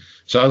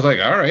 So I was like,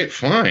 all right,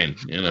 fine.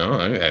 You know,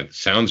 it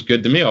sounds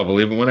good to me. I'll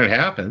believe it when it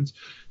happens.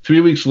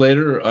 3 weeks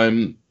later,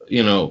 I'm,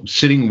 you know,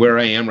 sitting where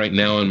I am right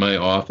now in my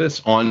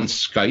office on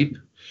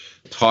Skype,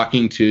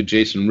 talking to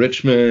Jason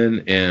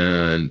Richman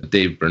and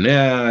Dave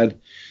Bernard,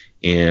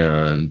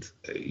 and,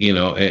 you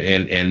know,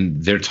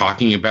 and they're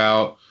talking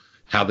about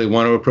how they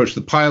want to approach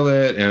the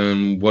pilot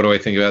and what do I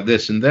think about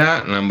this and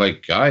that. And I'm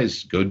like,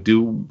 guys, go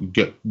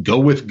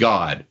with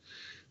God.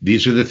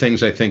 These are the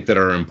things I think that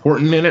are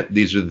important in it.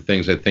 These are the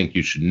things I think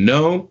you should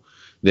know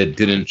that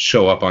didn't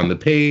show up on the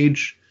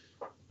page.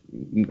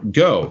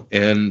 Go.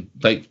 And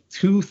like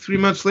 2-3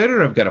 months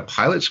later, I've got a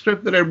pilot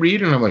script that I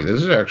read, and I'm like,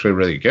 this is actually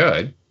really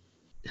good.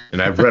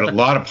 And I've read a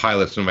lot of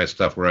pilots in my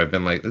stuff where I've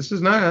been like, this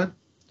is not.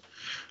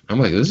 I'm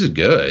like, this is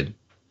good.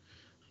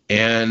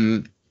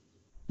 And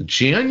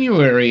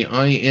January,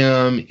 I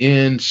am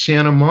in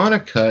Santa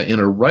Monica in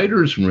a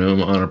writer's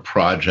room on a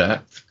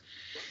project,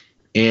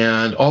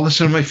 and all of a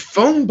sudden my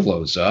phone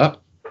blows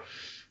up,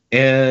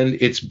 and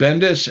it's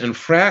Bendis and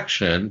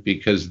Fraction,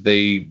 because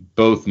they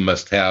both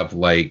must have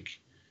like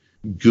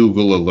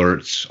Google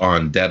alerts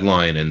on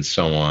Deadline and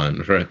so on.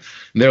 Right?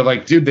 And they're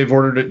like, dude, they've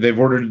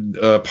ordered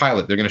a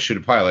pilot. They're going to shoot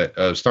a pilot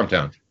of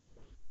Stumptown.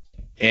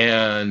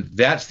 And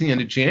that's the end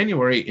of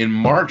January. In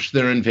March,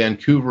 they're in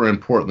Vancouver and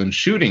Portland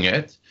shooting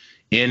it.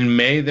 In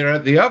May, they're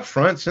at the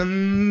upfronts.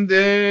 And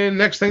the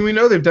next thing we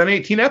know, they've done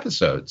 18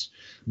 episodes.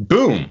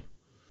 Boom.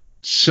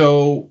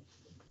 So,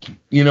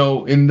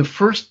 in the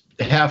first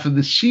half of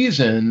the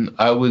season,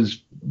 I was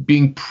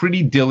being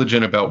pretty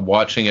diligent about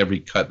watching every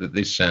cut that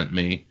they sent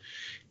me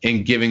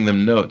and giving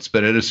them notes.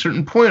 But at a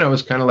certain point, I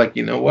was kind of like,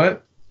 you know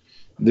what?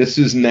 This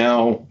is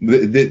now,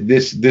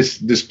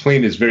 this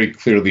plane is very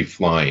clearly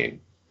flying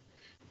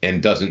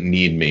and doesn't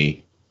need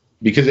me,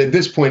 because at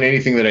this point,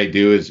 anything that I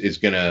do is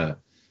going to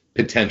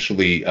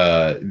potentially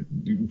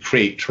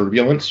create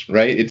turbulence,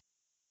 right?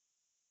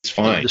 It's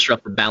fine.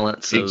 Disrupt the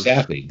balance.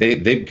 Exactly.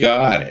 They've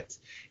got it.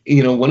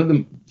 One of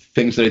the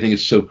things that I think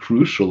is so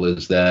crucial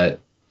is that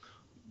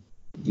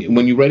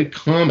when you write a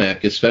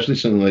comic, especially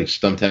something like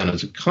Stumptown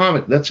as a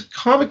comic,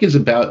 comic is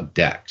about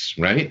Dex,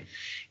 right?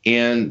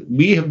 And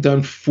we have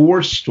done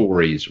 4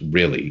 stories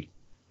really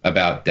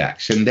about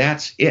Dex, and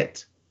that's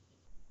it.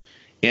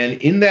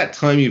 And in that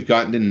time, you've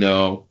gotten to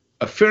know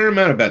a fair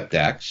amount about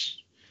Dex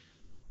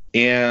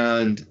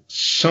and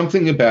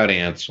something about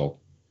Ansel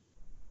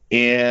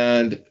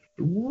and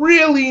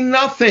really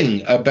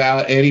nothing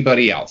about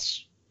anybody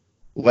else.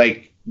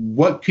 Like,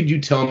 what could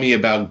you tell me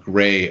about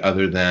Gray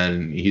other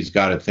than he's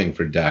got a thing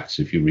for Dex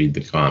if you read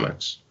the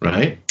comics,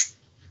 right?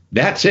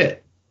 That's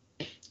it.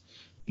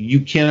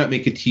 You cannot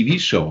make a TV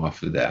show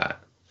off of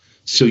that.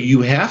 So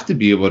you have to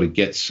be able to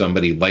get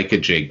somebody like a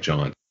Jake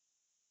Johnson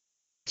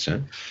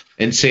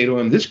and say to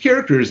him, this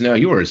character is now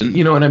yours. And,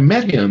 and I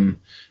met him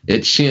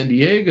at San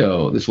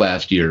Diego this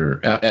last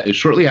year,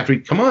 shortly after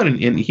he'd come on,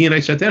 and he and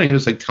I sat down and he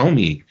was like, tell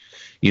me,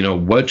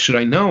 what should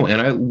I know?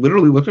 And I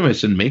literally looked at him and I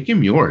said, make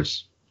him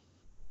yours.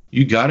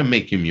 You got to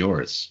make him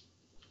yours.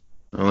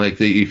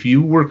 Like, if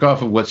you work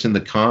off of what's in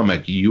the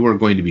comic, you are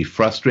going to be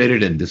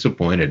frustrated and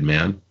disappointed,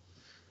 man.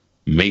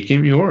 Make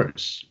him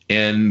yours.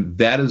 And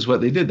that is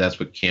what they did. That's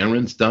what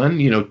Cameron's done.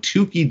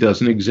 Tukey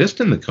doesn't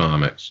exist in the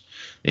comics.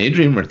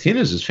 Adrian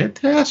Martinez is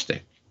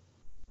fantastic.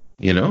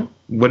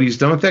 What he's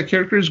done with that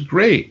character is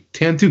great.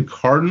 Tantu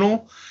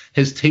Cardinal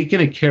has taken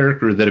a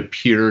character that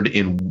appeared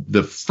in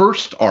the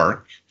first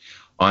arc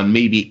on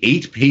maybe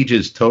 8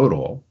 pages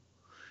total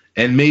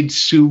and made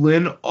Sue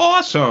Lin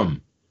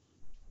awesome.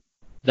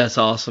 That's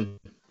awesome.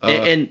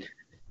 And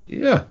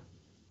yeah.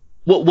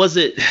 What was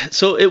it?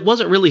 So it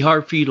wasn't really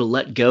hard for you to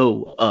let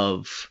go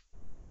of.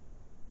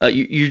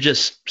 You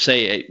just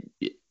say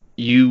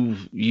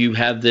you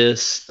have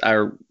this.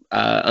 I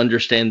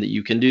understand that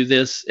you can do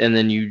this, and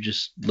then you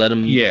just let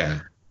them. Yeah.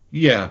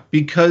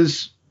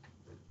 Because,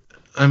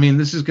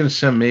 this is going to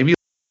sound maybe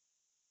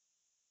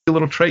a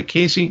little trite,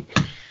 Casey.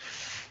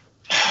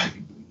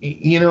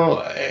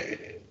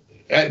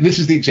 This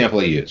is the example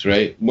I use,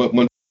 right?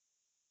 When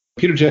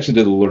Peter Jackson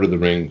did the Lord of the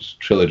Rings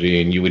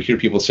trilogy, and you would hear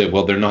people say,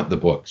 well, they're not the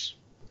books.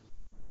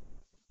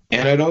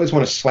 And I'd always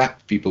want to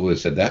slap people who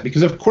said that,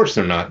 because of course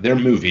they're not. They're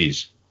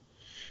movies.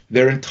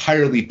 They're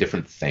entirely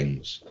different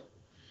things.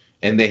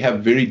 And they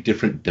have very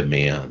different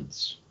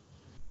demands,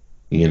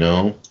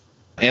 And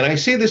I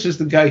say this as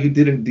the guy who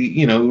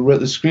who wrote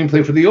the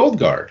screenplay for The Old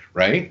Guard,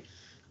 right?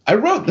 I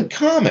wrote the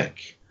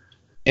comic.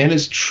 And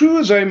as true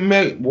as I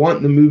might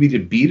want the movie to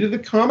be to the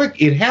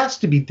comic, it has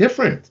to be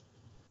different.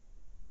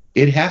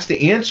 It has to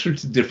answer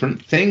to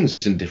different things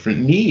and different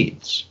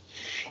needs.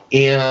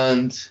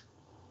 And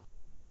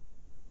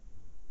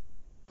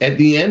at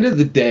the end of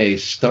the day,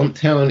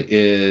 Stumptown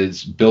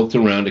is built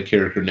around a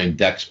character named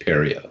Dex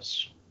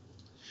Perios.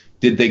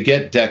 Did they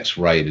get Dex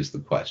right is the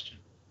question.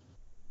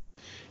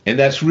 And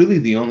that's really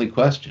the only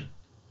question.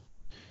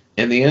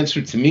 And the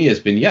answer to me has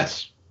been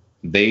yes.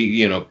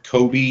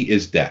 Kobe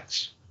is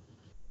Dex.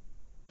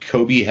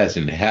 Kobe has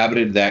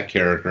inhabited that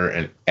character,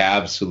 and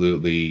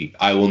absolutely,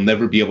 I will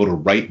never be able to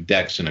write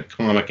Dex in a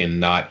comic and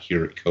not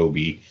hear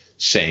Kobe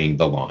saying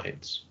the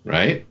lines,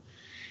 right?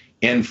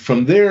 And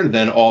from there,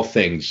 then all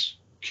things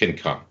can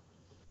come.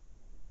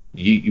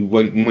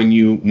 When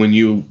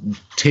you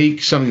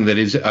take something that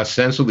is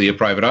ostensibly a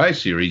Private Eye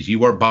series,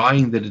 you are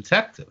buying the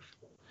detective.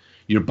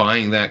 You're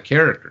buying that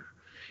character.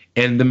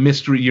 And the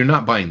mystery, you're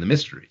not buying the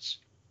mysteries.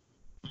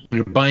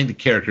 You're buying the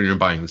character, and you're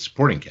buying the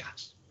supporting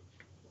cast.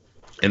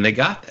 And they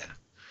got that.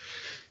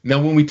 Now,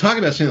 when we talk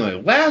about something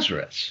like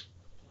Lazarus,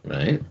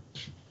 right?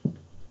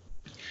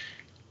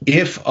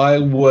 If I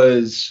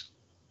was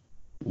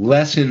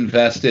less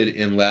invested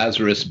in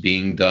Lazarus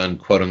being done,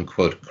 quote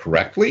unquote,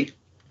 correctly,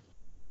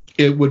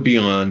 it would be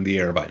on the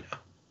air by now.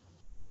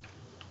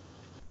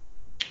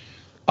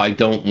 I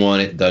don't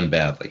want it done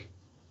badly.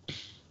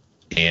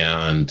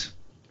 And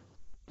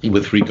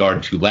with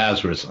regard to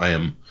Lazarus, I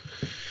am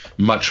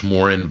much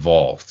more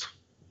involved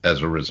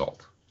as a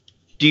result.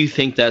 Do you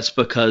think that's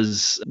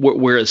because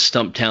whereas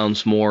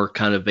Stumptown's more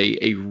kind of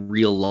a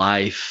real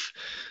life?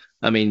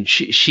 I mean,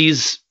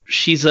 she's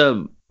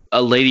a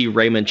a lady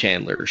Raymond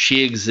Chandler.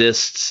 She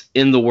exists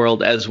in the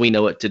world as we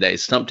know it today.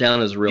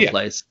 Stumptown is a real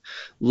place.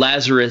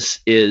 Lazarus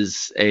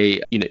is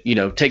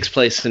takes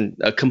place in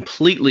a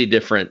completely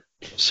different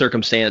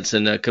circumstance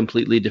and a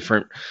completely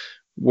different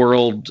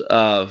world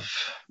of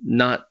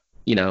not.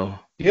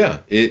 Yeah,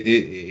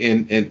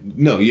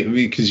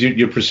 because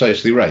you're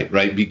precisely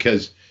right?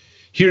 Because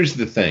here's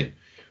the thing.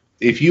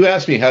 If you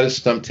ask me how does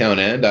Stumptown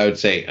end, I would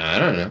say, I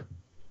don't know.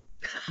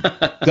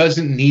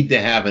 Doesn't need to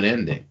have an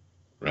ending,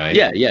 right?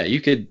 Yeah,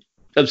 you could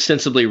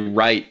ostensibly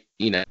write,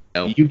 you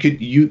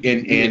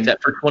and that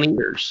for 20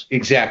 years.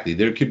 Exactly.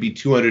 There could be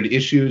 200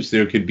 issues,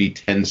 there could be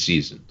 10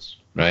 seasons,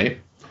 right?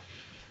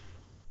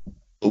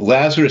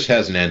 Lazarus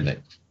has an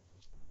ending.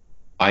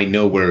 I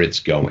know where it's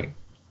going.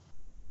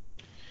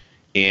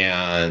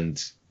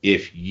 And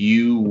if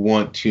you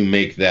want to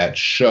make that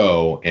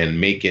show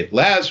and make it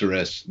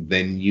Lazarus,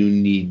 then you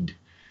need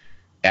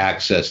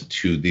access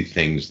to the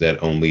things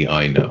that only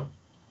I know.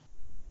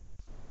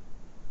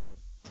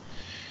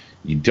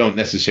 You don't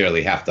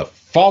necessarily have to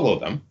follow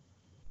them,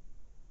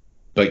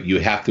 but you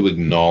have to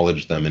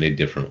acknowledge them in a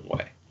different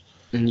way.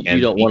 And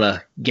you don't want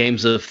a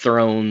Games of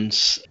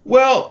Thrones.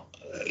 Well,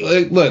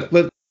 look,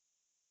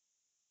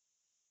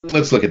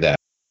 let's look at that.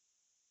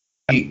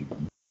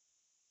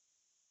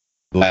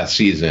 Last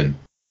season,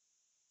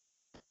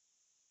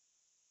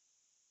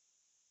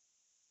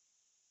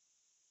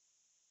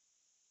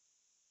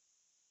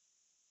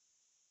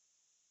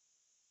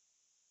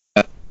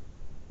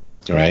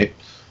 right?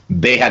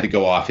 They had to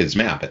go off his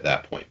map at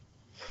that point.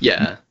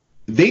 Yeah.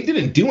 They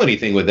didn't do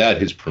anything without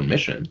his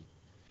permission.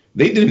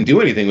 They didn't do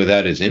anything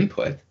without his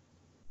input,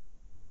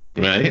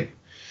 right?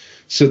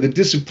 So the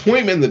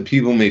disappointment that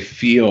people may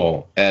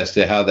feel as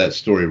to how that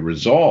story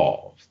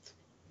resolved,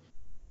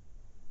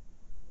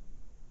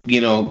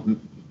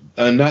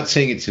 I'm not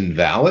saying it's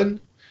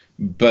invalid,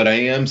 but I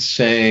am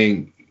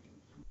saying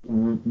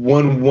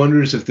one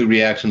wonders if the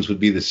reactions would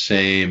be the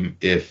same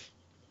if,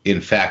 in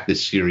fact, the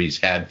series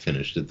had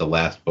finished, that the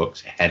last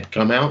books had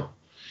come out,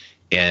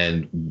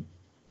 and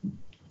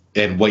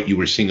what you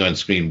were seeing on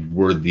screen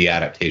were the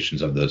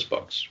adaptations of those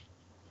books,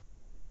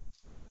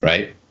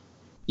 right?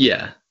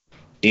 Yeah.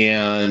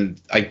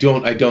 And I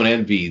don't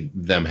envy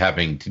them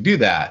having to do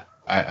that.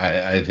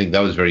 I think that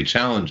was very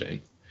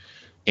challenging,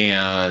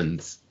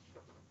 and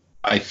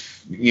I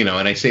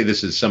say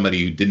this as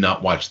somebody who did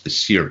not watch the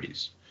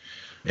series.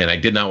 And I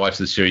did not watch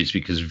the series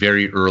because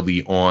very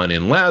early on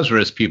in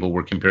Lazarus, people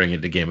were comparing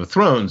it to Game of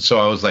Thrones. So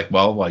I was like,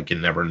 well, I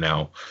can never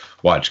now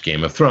watch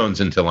Game of Thrones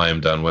until I am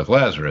done with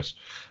Lazarus.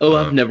 Oh,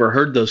 I've never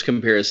heard those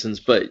comparisons,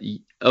 but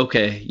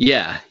okay.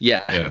 Yeah.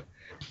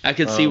 I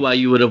could see why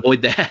you would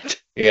avoid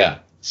that. Yeah.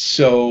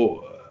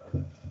 So,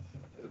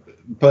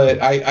 but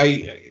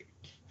I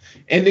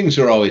endings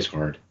are always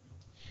hard.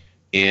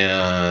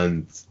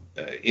 And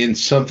in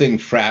something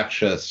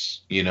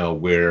fractious,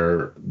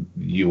 where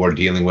you are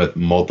dealing with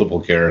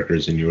multiple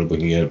characters and you're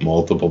looking at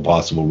multiple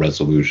possible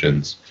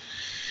resolutions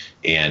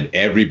and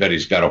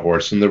everybody's got a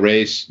horse in the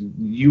race,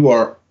 you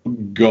are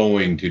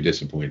going to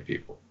disappoint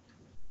people.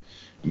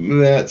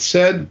 That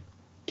said,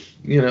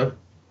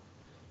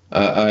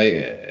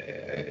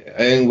 I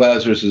think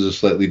Lazarus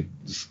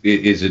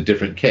is a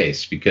different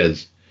case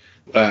because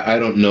I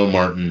don't know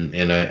Martin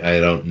and I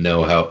don't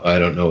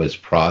know his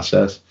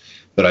process.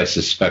 But I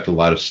suspect a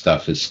lot of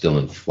stuff is still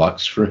in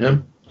flux for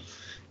him.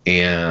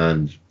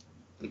 And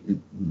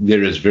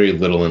there is very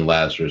little in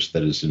Lazarus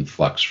that is in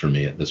flux for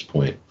me at this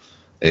point.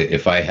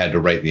 If I had to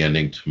write the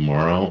ending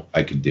tomorrow,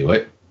 I could do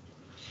it.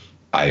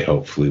 I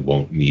hopefully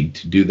won't need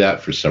to do that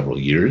for several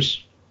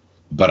years,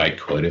 but I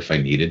could if I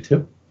needed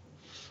to.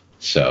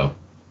 So,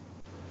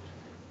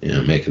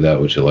 make of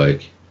that what you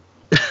like.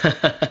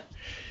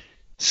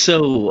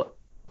 So,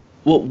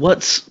 well,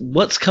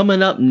 what's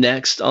coming up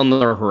next on the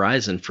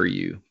horizon for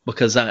you?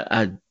 Because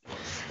I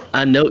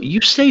know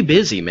you stay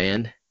busy,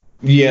 man.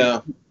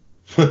 Yeah.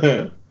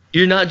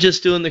 You're not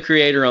just doing the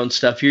creator-owned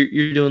stuff.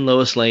 You're doing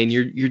Lois Lane.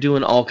 You're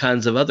doing all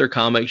kinds of other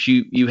comics.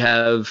 You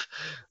have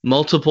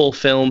multiple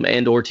film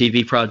and or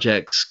TV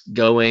projects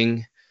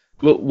going.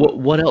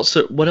 What else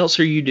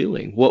are you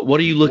doing? What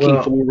are you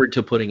looking forward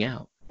to putting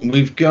out?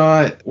 We've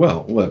got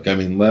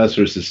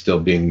Lazarus is still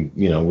being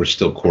we're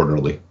still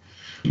quarterly.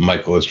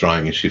 Michael is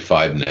drawing issue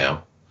 5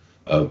 now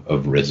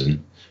of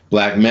Risen.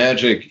 Black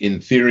Magic,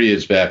 in theory,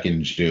 is back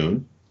in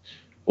June.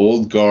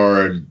 Old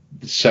Guard,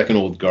 the second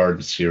Old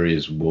Guard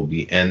series will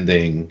be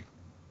ending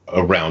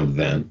around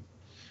then.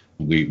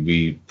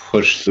 We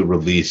pushed the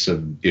release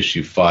of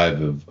issue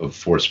 5 of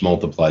Force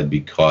Multiplied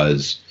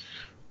because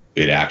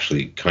it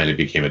actually kind of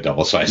became a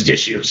double-sized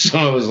issue. So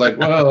I was like,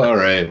 well, all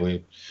right,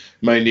 we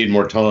might need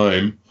more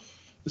time.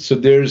 So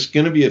there's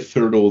going to be a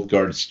third Old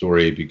Guard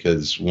story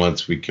because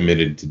once we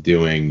committed to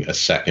doing a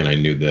second, I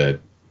knew that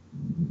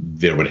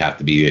there would have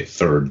to be a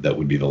third that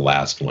would be the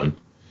last one.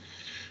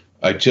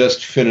 I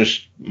just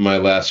finished my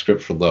last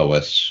script for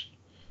Lois.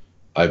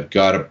 I've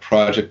got a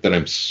project that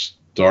I'm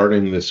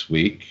starting this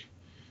week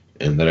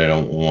and that I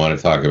don't want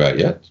to talk about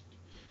yet.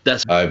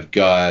 I've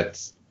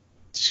got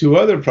 2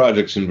 other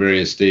projects in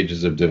various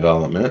stages of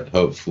development.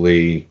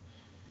 Hopefully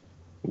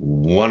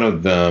One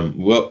of them,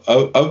 well,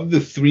 of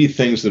the three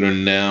things that are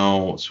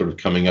now sort of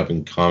coming up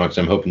in comics,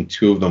 I'm hoping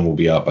two of them will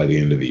be out by the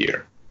end of the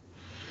year.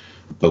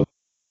 But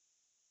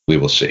we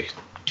will see.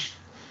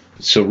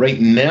 So right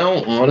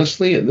now,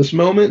 honestly, at this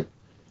moment,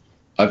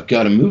 I've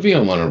got a movie I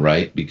want to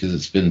write because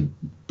it's been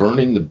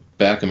burning the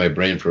back of my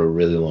brain for a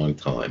really long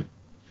time.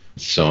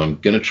 So I'm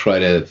going to try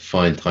to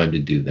find time to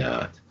do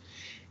that.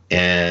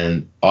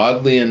 And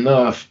oddly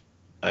enough,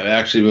 I've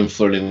actually been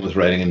flirting with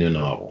writing a new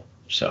novel.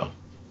 So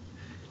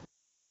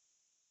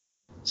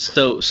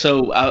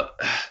I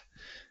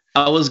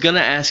was going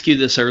to ask you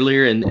this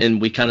earlier,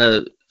 and we kind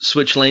of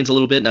switched lanes a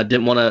little bit, and I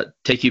didn't want to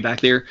take you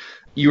back there.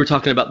 You were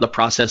talking about the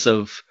process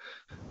of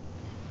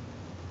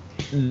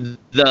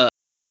the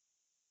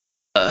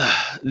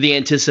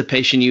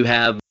anticipation you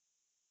have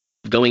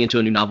going into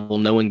a new novel,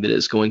 knowing that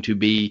it's going to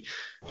be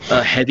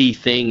a heavy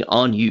thing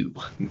on you.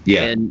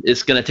 Yeah. And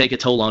it's going to take a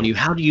toll on you.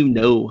 How do you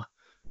know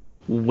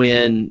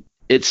when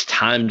it's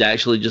time to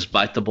actually just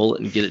bite the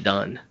bullet and get it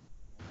done?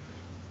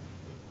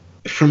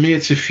 For me,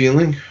 it's a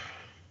feeling.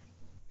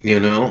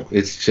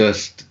 It's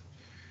just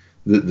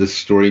the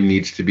story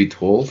needs to be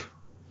told,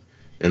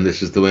 and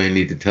this is the way I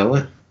need to tell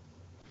it,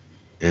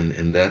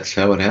 and that's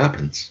how it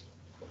happens.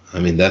 I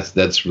mean,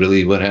 that's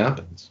really what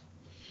happens.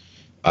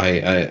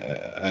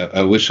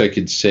 I wish I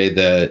could say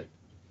that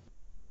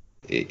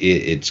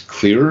it's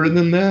clearer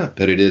than that,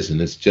 but it isn't.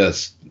 It's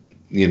just,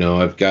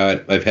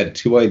 I've had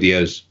two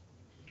ideas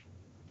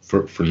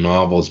for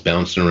novels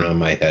bouncing around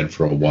my head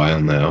for a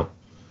while now.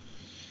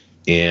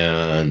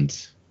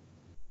 And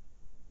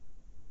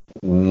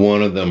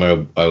one of them,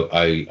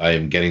 I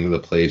am getting to the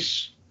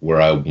place where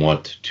I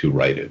want to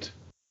write it.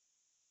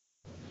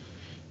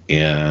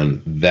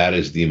 And that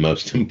is the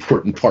most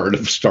important part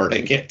of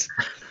starting it,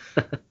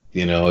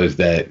 is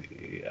that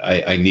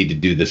I need to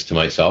do this to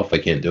myself. I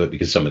can't do it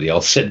because somebody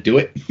else said do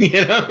it.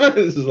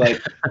 This is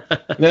like,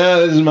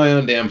 no, this is my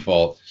own damn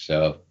fault.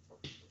 So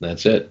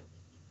that's it.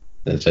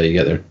 That's how you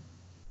get there.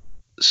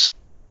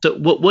 So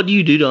what do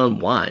you do to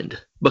unwind?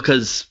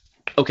 Because,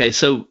 okay,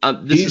 so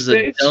this is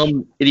a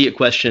dumb idiot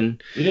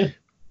question, yeah.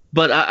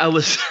 But I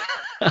was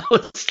I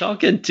was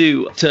talking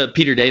to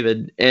Peter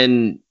David,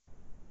 and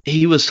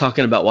he was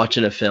talking about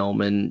watching a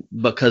film, and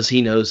because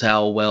he knows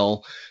how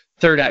well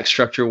third act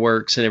structure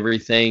works and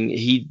everything,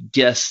 he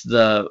guessed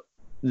the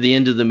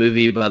end of the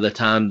movie by the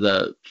time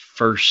the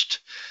first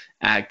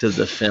act of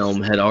the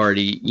film had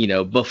already,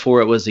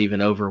 before it was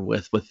even over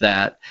with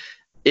that.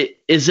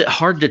 Is it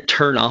hard to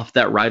turn off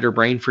that writer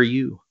brain for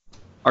you?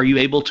 Are you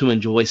able to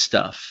enjoy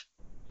stuff?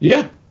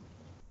 Yeah.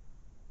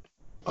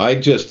 I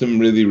just am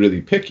really,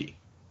 really picky.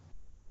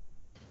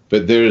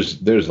 But there's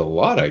a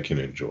lot I can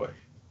enjoy.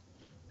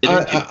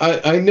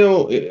 I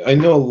know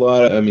a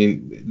lot. I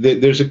mean,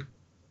 there's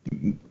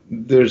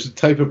a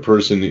type of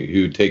person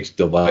who takes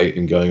delight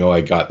in going, oh, I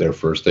got there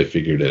first, I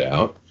figured it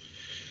out.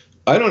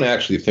 I don't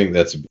actually think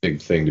that's a big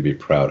thing to be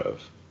proud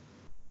of.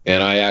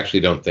 And I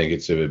actually don't think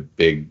it's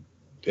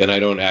and I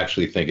don't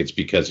actually think it's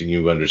because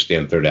you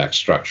understand third act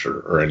structure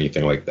or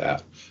anything like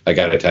that. I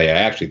got to tell you, I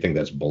actually think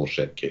that's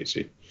bullshit,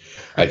 Casey.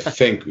 I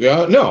think,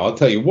 no, I'll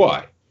tell you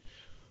why.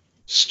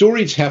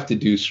 Stories have to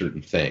do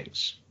certain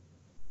things.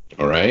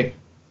 All right.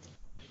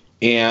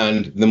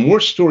 And the more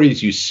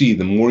stories you see,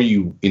 the more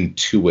you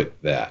intuit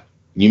that.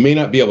 You may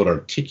not be able to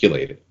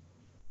articulate it,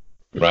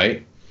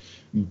 right?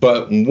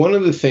 But one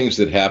of the things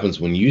that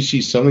happens when you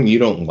see something you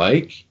don't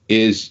like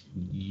is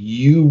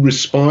you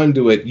respond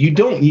to it.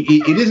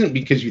 It isn't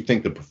because you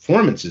think the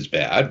performance is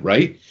bad,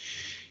 right?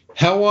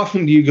 How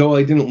often do you go,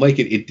 I didn't like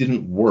it, it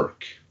didn't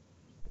work,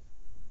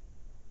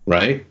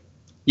 right?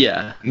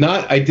 Yeah.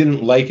 Not, I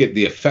didn't like it,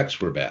 the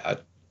effects were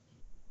bad.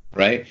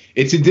 Right?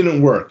 It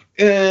didn't work,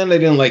 and I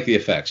didn't like the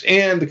effects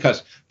and the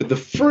cuts. But the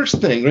first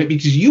thing, right,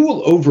 because you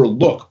will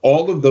overlook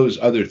all of those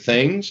other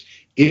things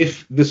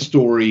if the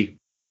story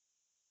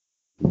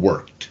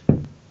worked,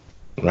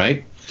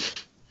 right?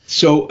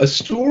 So a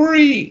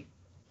story,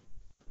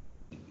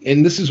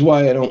 and this is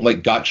why I don't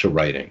like gotcha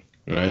writing,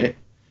 right?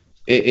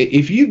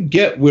 If you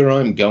get where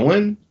I'm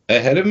going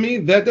ahead of me,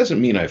 that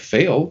doesn't mean I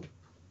failed.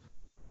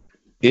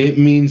 It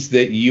means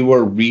that you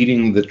are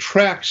reading the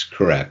tracks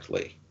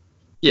correctly.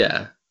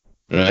 Yeah.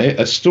 Right?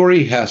 A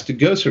story has to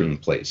go certain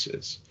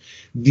places.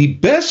 The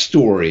best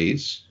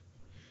stories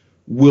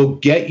will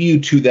get you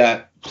to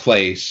that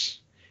place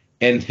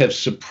and have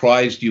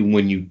surprised you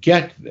when you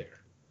get there.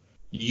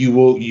 You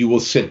will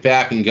sit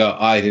back and go,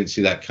 I didn't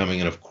see that coming,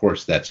 and of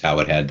course that's how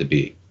it had to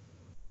be.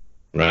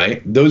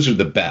 Right? Those are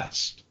the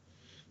best.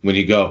 When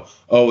you go,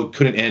 oh, it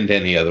couldn't end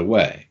any other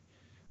way.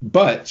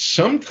 But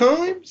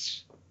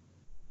sometimes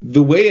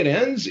the way it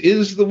ends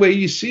is the way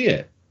you see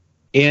it.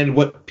 And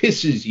what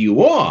pisses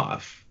you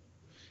off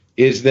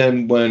is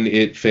then when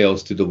it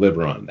fails to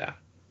deliver on that.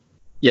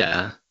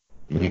 Yeah.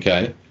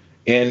 Okay.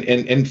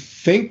 And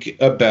think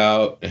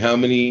about how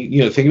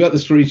many, think about the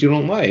stories you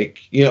don't like.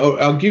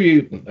 I'll give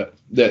you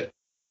that.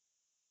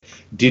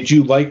 Did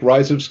you like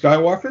Rise of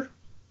Skywalker?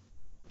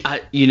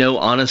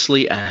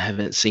 Honestly, I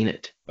haven't seen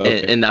it.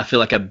 Okay. And I feel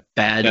like a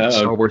bad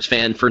Star Wars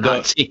fan for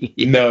not seeing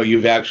it. No,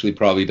 you've actually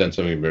probably done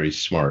something very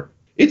smart.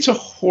 It's a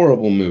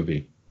horrible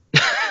movie.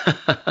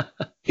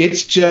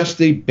 It's just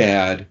a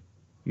bad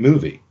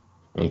movie.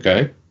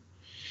 Okay?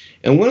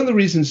 And one of the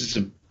reasons it's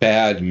a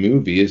bad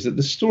movie is that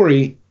the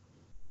story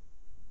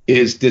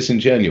is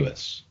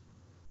disingenuous.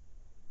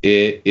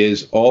 It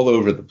is all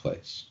over the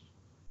place.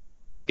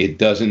 It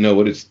doesn't know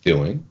what it's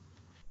doing,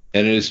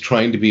 and it is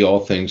trying to be all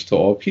things to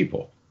all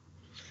people.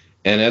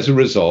 And as a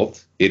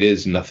result, it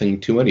is nothing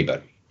to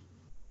anybody.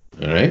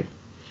 All right?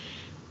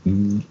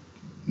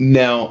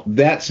 Now,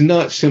 that's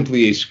not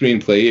simply a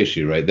screenplay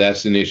issue, right?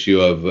 That's an issue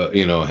of,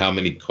 how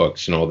many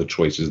cooks and all the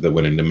choices that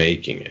went into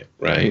making it,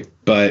 right?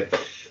 But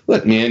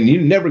look, man,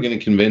 you're never going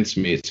to convince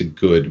me it's a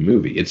good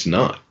movie. It's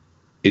not.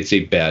 It's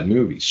a bad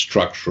movie.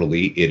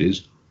 Structurally, it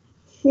is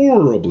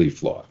horribly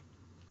flawed.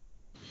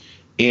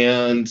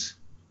 And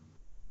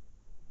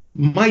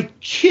my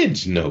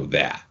kids know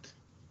that.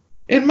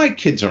 And my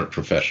kids aren't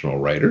professional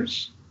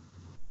writers.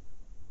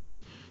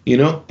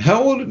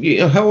 How old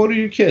are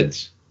your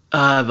kids?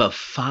 I have a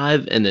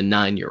 5 and a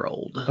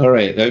 9-year-old. All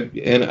right.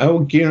 And I will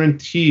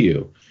guarantee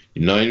you,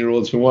 your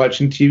 9-year-old's been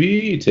watching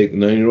TV. You take the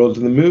 9-year-old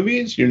to the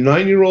movies. Your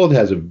 9-year-old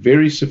has a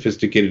very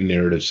sophisticated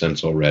narrative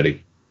sense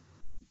already.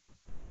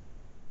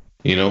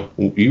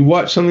 You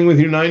watch something with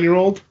your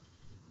 9-year-old,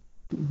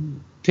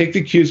 take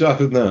the cues off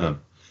of them.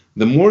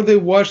 The more they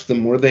watch, the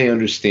more they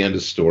understand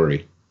a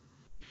story.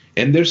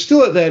 And they're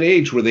still at that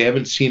age where they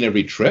haven't seen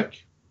every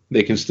trick.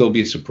 They can still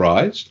be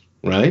surprised,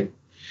 right?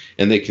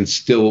 And they can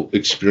still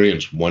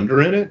experience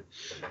wonder in it.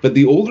 But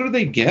the older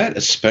they get,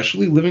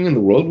 especially living in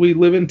the world we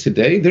live in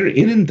today, they're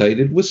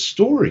inundated with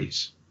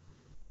stories.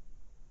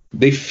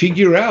 They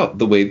figure out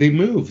the way they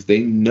move.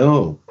 They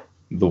know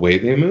the way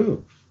they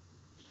move.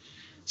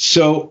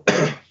 So,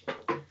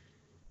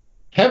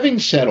 having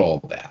said all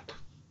that,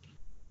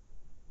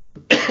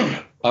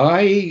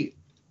 I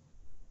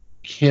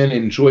can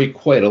enjoy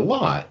quite a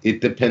lot. It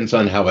depends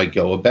on how I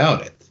go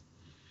about it,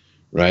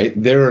 right?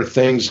 There are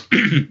things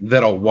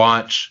that I'll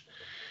watch,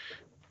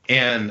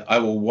 and I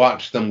will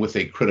watch them with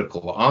a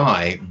critical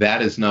eye.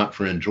 That is not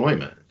for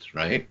enjoyment,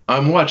 right?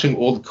 I'm watching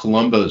old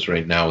Columbos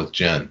right now with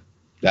Jen.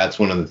 That's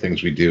one of the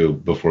things we do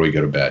before we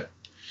go to bed.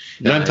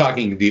 And I'm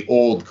talking the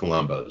old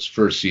Columbos,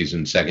 first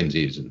season, second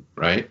season,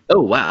 right?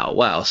 Oh,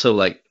 wow. So,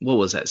 what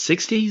was that,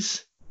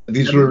 60s?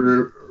 These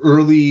were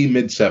early,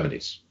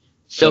 mid-70s.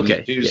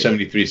 Okay.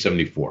 73,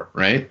 74,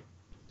 right?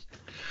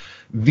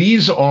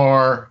 These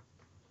are,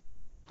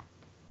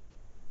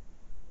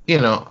 they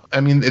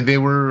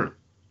were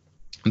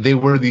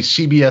the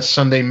CBS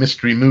Sunday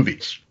mystery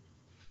movies.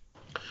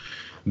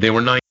 They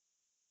were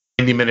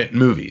 90-minute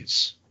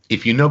movies.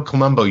 If you know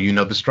Columbo, you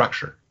know the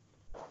structure.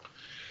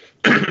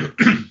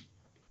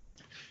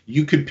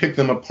 You could pick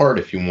them apart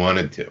if you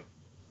wanted to.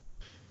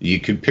 You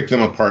could pick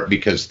them apart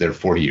because they're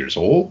 40 years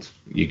old.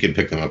 You could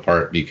pick them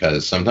apart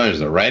because sometimes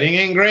the writing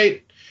ain't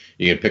great.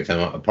 You could pick them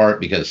apart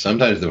because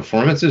sometimes the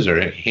performances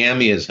are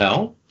hammy as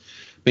hell.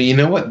 But you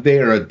know what? They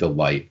are a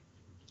delight.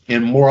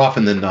 And more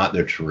often than not,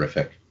 they're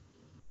terrific.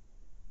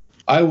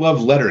 I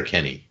love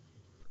Letterkenny,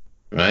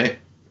 right?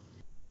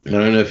 I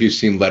don't know if you've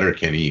seen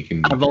Letterkenny.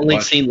 I've only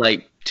seen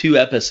 2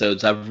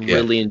 episodes. I've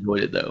really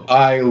enjoyed it, though.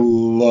 I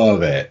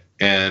love it.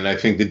 And I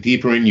think the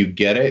deeper in you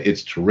get it,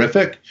 it's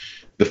terrific.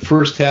 The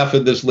first half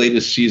of this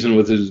latest season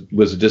was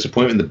a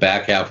disappointment. The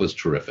back half was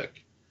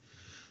terrific.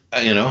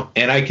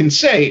 And I can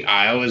say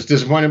I was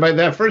disappointed by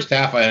that first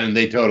half, and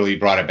they totally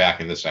brought it back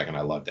in the second.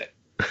 I loved it.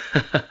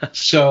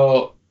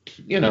 So,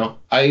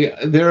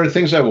 there are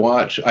things I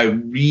watch. I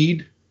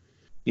read,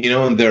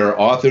 and there are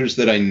authors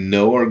that I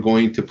know are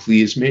going to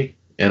please me,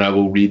 and I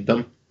will read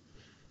them.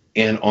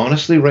 And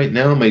honestly, right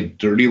now, my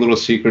dirty little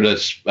secret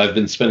is I've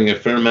been spending a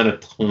fair amount of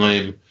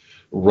time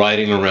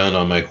riding around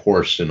on my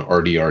horse in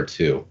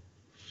RDR2.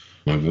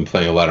 I've been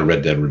playing a lot of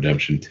Red Dead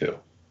Redemption 2.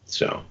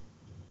 So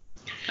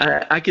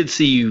I could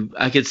see you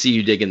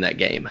digging that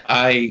game.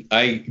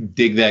 I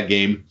dig that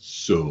game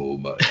so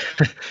much.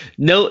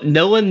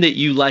 Knowing that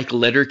you like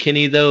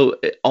Letterkenny, though,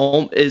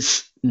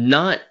 is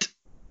not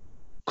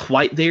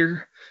quite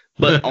there,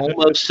 but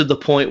almost to the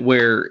point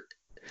where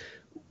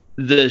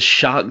the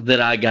shock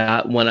that I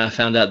got when I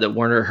found out that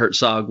Werner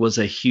Herzog was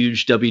a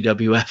huge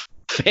WWF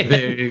fan.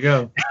 There you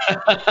go.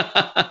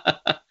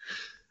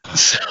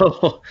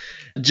 So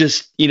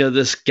just,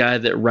 this guy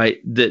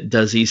that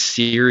does these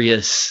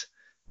serious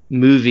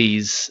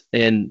movies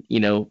and,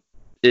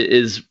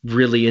 is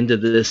really into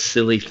this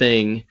silly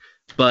thing.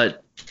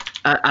 But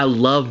I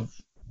love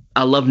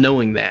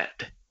knowing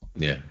that.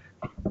 Yeah.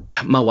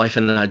 My wife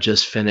and I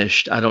just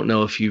finished. I don't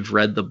know if you've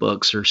read the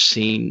books or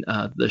seen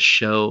the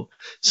show.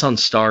 It's on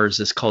Starz.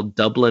 It's called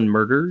Dublin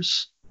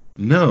Murders.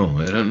 No,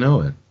 I don't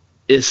know it.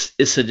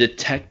 It's a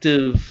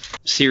detective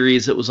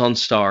series that was on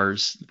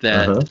Starz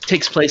that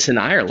takes place in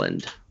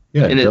Ireland.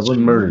 Yeah, and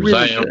Dublin Murders.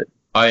 Really good.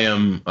 I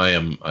am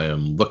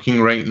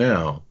looking right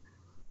now.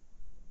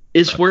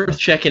 It's worth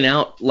checking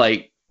out.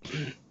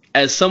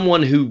 As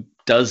someone who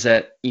does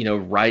that,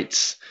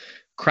 writes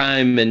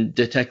crime and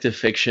detective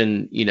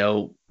fiction,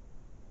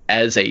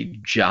 as a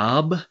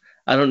job,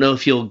 I don't know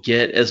if you'll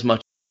get as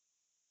much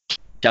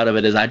out of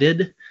it as I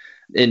did.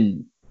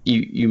 And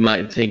you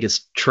might think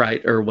it's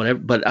trite or whatever,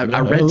 but I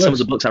read some of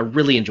the books. I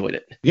really enjoyed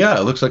it. Yeah,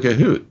 it looks like a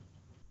hoot.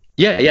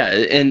 Yeah.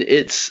 And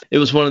it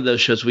was one of those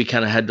shows we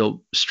kind of had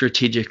to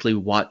strategically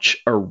watch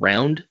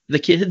around the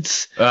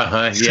kids.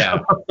 Yeah.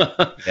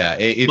 Yeah.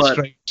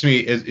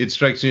 It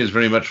strikes me as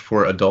very much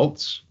for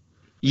adults.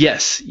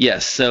 Yes.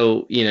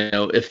 So,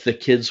 if the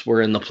kids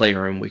were in the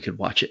playroom, we could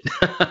watch it.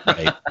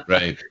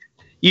 Right.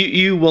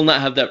 You will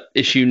not have that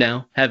issue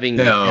now, having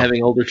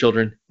older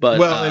children. But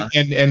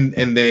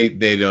and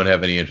they don't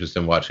have any interest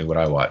in watching what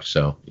I watch,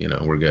 so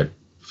we're good.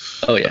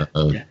 Oh yeah.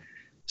 Yeah.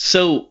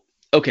 So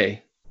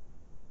okay,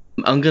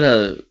 I'm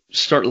gonna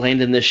start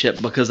landing this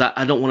ship because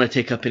I don't want to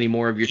take up any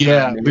more of your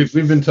time. Yeah,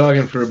 we've been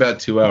talking for about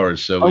 2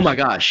 hours, so. Oh my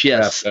gosh,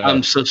 yes.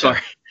 I'm so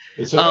sorry.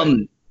 It's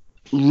okay.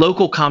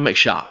 Local comic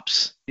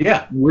shops.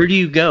 Yeah. Where do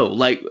you go?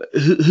 Like,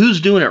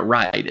 who's doing it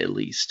right, at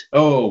least?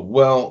 Oh,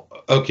 well,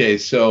 okay.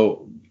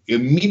 So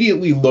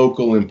immediately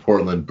local in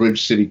Portland,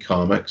 Bridge City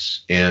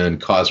Comics and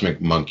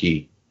Cosmic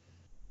Monkey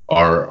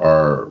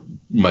are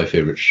my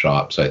favorite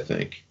shops, I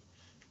think.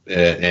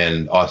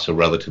 And also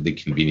relatively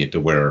convenient to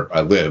where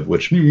I live,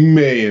 which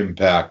may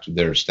impact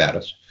their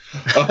status.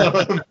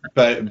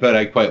 But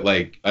I quite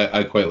like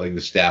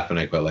the staff, and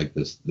I quite like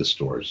the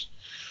stores.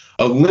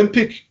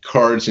 Olympic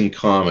Cards and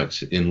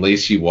Comics in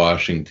Lacey,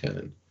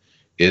 Washington,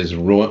 is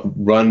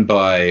run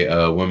by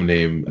a woman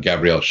named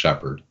Gabrielle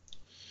Shepard,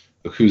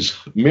 who's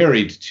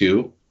married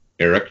to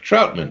Eric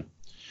Troutman.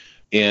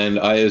 And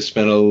I have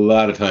spent a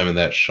lot of time in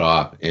that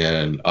shop,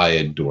 and I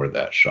adore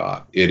that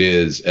shop. It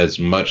is as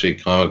much a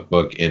comic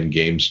book and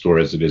game store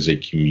as it is a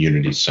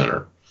community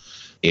center.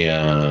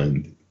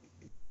 And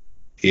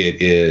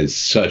it is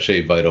such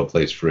a vital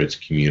place for its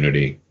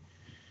community.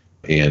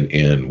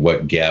 And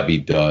what Gabby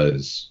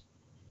does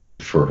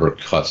for her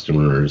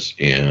customers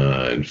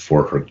and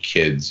for her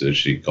kids, as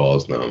she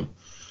calls them,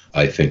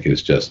 I think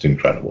is just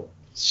incredible.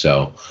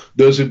 So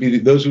those would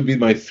be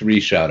my three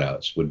shout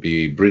outs, would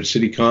be Bridge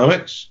City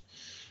Comics,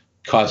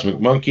 Cosmic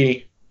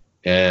Monkey,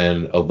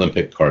 and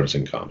Olympic Cards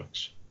and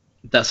Comics.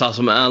 That's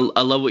awesome. I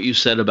love what you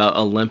said about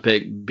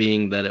Olympic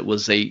being that it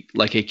was a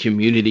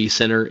community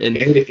center. And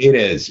it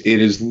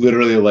is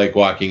literally like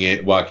walking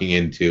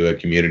into a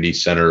community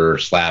center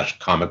 /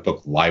 comic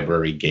book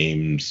library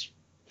games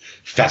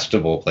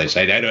festival place.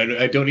 I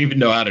don't even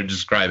know how to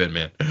describe it,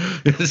 man.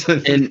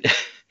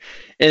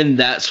 and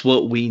that's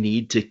what we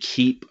need to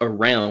keep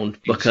around,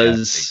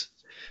 because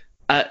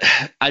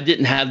I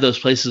didn't have those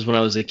places when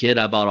I was a kid.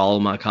 I bought all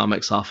of my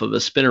comics off of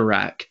a spinner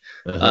rack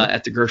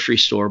at the grocery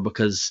store,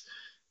 because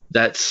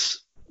that's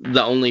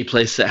the only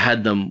place that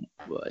had them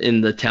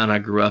in the town I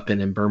grew up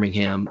in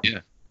Birmingham. Yeah.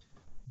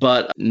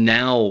 But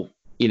now,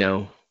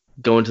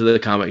 going to the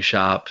comic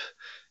shop,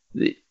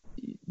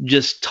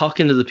 just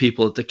talking to the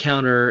people at the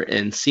counter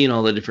and seeing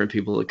all the different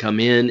people that come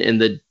in and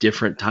the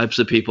different types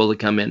of people that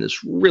come in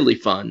is really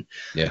fun.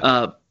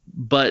 Yeah.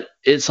 But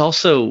it's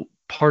also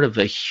part of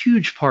a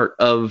huge part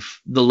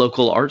of the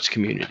local arts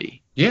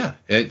community. Yeah,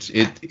 it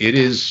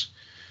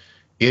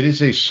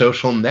is a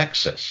social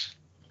nexus.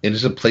 It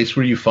is a place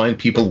where you find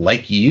people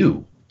like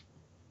you.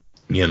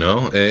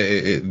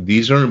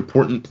 These are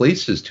important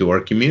places to our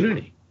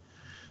community.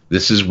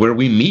 This is where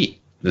we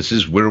meet. This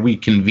is where we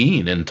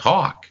convene and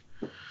talk.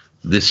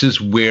 This is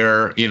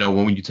where,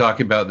 when you talk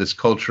about this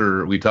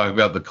culture, we talk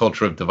about the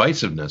culture of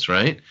divisiveness,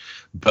 right?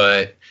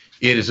 But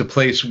it is a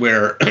place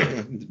where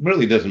it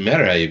really doesn't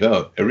matter how you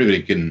vote.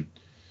 Everybody can,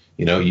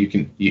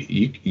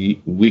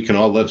 we can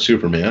all love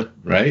Superman,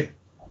 right?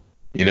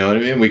 You know what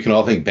I mean? We can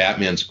all think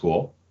Batman's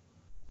cool.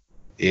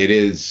 It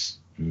is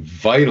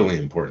vitally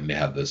important to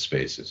have those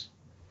spaces,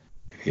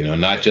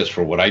 not just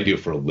for what I do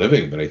for a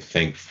living, but I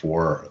think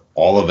for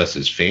all of us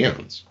as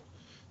fans.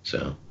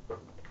 So,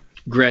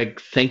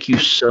 Greg, thank you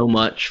so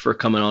much for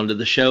coming on to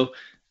the show.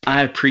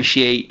 I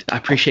appreciate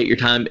your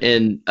time.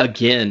 And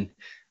again,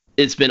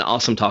 it's been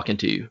awesome talking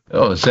to you.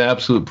 Oh, it's an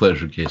absolute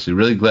pleasure, Casey.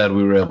 Really glad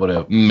we were able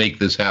to make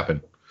this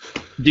happen.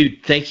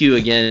 Dude, thank you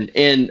again.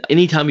 And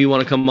anytime you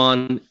want to come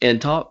on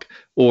and talk,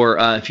 or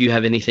if you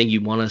have anything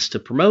you want us to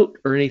promote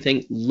or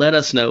anything, let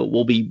us know.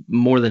 We'll be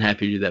more than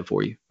happy to do that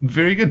for you.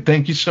 Very good.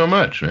 Thank you so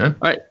much, man.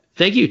 All right.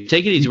 Thank you.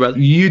 Take it easy, brother.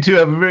 You too.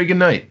 Have a very good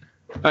night.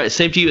 All right,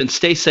 same to you, and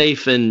stay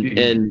safe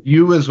and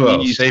you as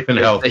well. Safe and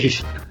healthy.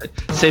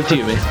 Same to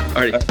you, man.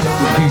 All right.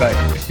 Bye.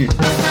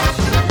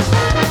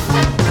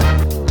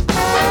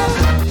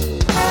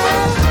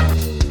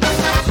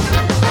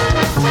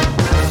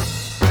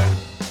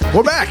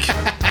 We're back.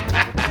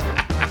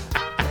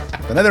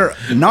 Another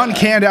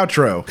non-canned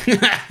outro.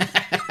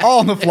 All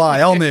on the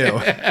fly, all new.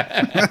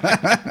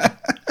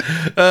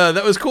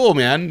 That was cool,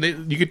 man.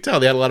 You could tell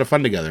they had a lot of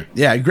fun together.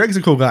 Yeah, Greg's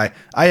a cool guy.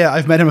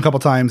 I've met him a couple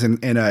times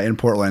in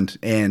Portland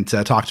and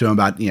talked to him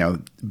about,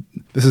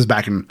 this is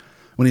back when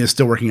he was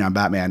still working on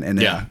Batman, and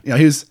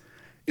he's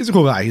a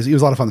cool guy. He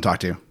was a lot of fun to talk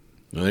to.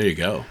 Well, there you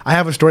go. I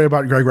have a story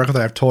about Greg Rucka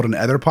that I've told in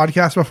other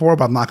podcasts before,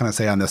 but I'm not going to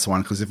say on this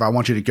one, because if I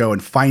want you to go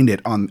and find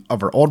it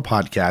of our old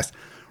podcast,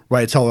 where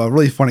I tell a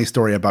really funny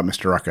story about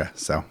Mr. Rucka.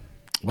 So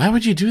Why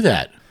would you do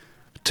that?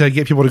 to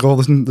get people to go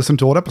listen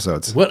to old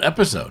episodes. What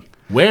episode?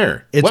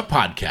 Where? What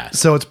podcast?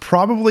 So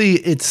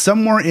it's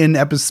somewhere in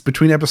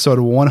between episode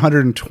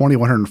 120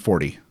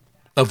 140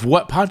 Of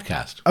what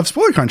podcast? of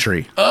Spoiler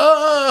Country.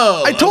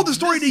 Oh, I told the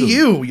story to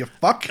you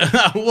fuck.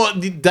 Well,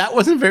 that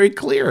wasn't very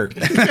clear.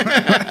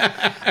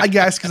 I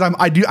guess because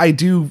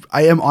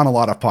I am on a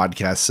lot of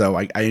podcasts, so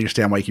I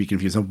understand why you keep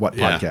confused on what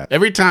podcast.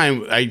 Every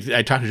time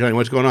I talk to Johnny,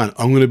 what's going on?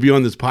 I'm going to be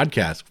on this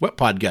podcast. What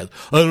podcast?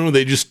 I don't know.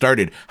 They just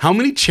started. How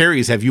many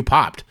cherries have you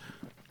popped?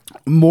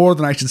 More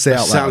than I should say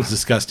out loud. Sounds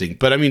disgusting.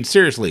 But I mean,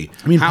 seriously,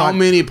 how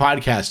many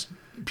podcast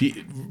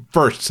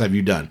firsts have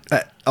you done?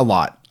 A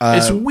lot.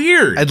 It's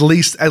weird. At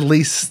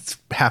least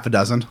half a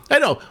dozen. I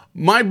know.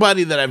 My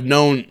buddy that I've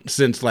known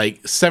since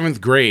like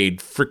 7th grade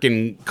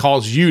freaking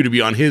calls you to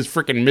be on his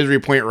freaking Misery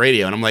Point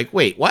Radio. And I'm like,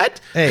 wait,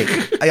 what? Hey,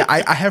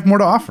 I have more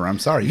to offer. I'm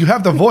sorry. You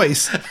have the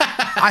voice.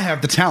 I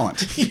have the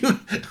talent.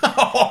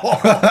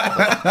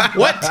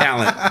 What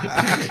talent?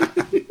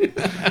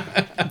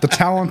 The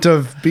talent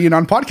of being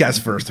on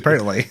podcast first,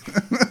 apparently.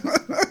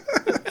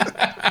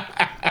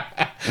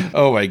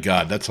 Oh my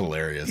God, that's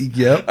hilarious.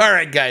 Yep. All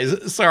right,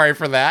 guys, sorry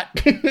for that.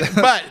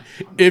 But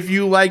if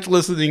you liked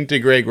listening to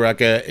Greg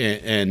Rucka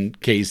and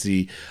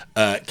Casey,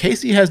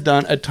 Casey has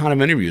done a ton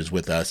of interviews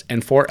with us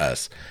and for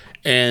us.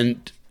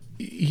 And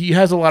he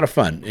has a lot of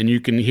fun. And you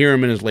can hear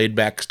him in his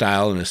laid-back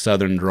style and his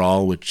southern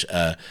drawl, which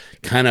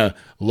kind of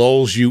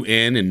lulls you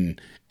in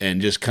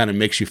and just kind of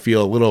makes you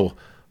feel a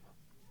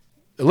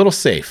little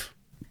safe.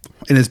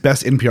 In his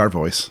best NPR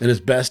voice. In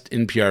his best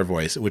NPR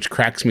voice, which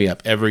cracks me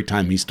up every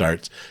time he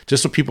starts.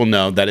 Just so people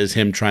know, that is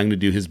him trying to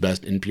do his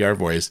best NPR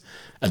voice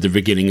at the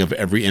beginning of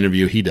every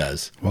interview he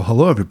does. Well,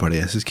 hello, everybody.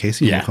 This is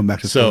Casey. Yeah. Welcome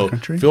back to So Spoiler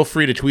Country. feel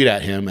free to tweet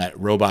at him at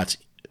Robots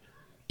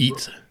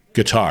Eat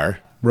Guitar.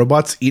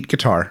 Robots Eat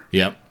Guitar.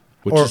 Yep.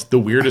 Which is the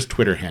weirdest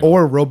Twitter handle.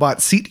 Or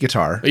Robot Seat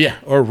Guitar. Yeah.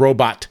 Or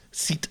Robot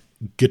Seat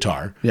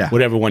Guitar. Yeah.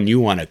 Whatever one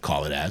you want to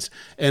call it as.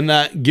 And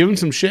give him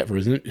some shit for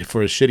his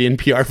shitty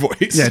NPR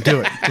voice. Yeah,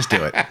 do it. Just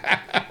do it.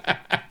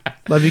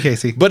 Love you,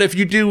 Casey. But if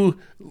you do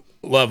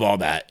love all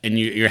that and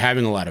you're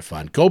having a lot of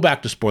fun, go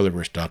back to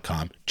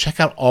spoilerverse.com. Check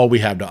out all we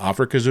have to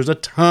offer because there's a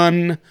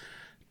ton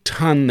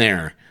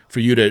there for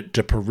you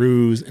to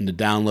peruse and to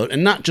download.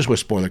 And not just with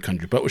Spoiler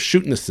Country, but with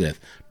Shooting the Sith,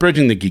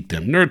 Bridging the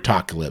Geekdom, Nerd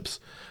Talkalypse,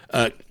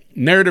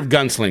 Narrative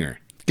Gunslinger.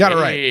 Got it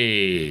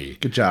Hey. right.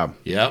 Good job.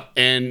 Yep.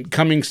 And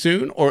coming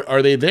soon, or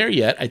are they there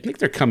yet? I think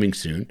they're coming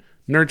soon.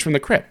 Nerds from the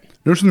Crypt.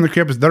 Nerds from the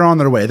Crypt, they're on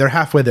their way. They're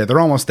halfway there. They're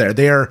almost there.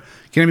 They are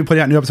going to be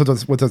putting out new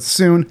episodes with us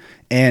soon,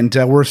 and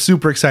we're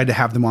super excited to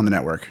have them on the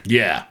network.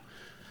 Yeah.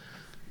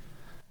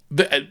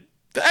 I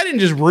didn't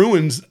just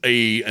ruin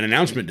an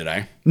announcement, did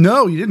I?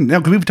 No, you didn't. No,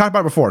 because we've talked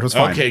about it before. It was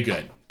fine. Okay,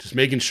 good. Just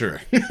making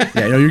sure.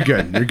 Yeah, no, you're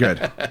good. You're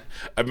good.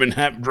 I've been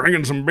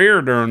drinking some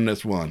beer during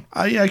this one.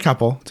 Yeah, a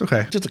couple. It's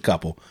okay. Just a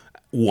couple.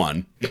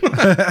 One.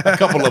 A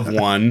couple of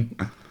one.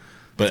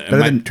 But it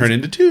might turn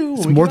into two.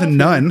 It's more than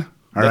none.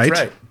 All right.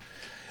 That's right.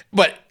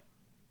 But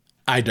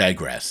I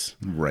digress.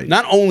 Right.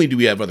 Not only do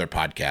we have other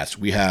podcasts,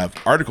 we have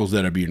articles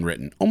that are being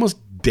written almost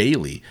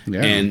daily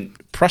and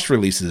press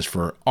releases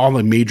for all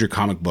the major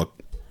comic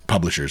book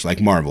publishers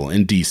like Marvel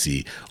and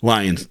DC,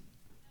 Lions.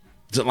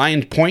 Is it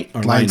Lion Point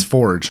or Lions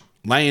Forge?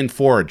 Lion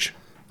Forge.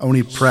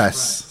 Oni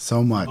Press.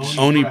 So much.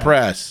 Oni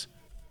Press.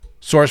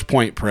 Source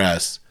Point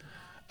Press.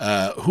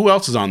 Who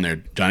else is on there,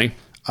 Johnny?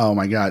 Oh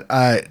my God.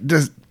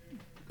 Just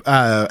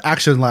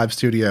Action Lab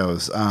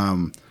Studios.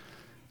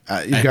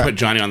 I put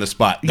Johnny on the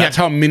spot. That's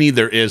how many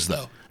there is,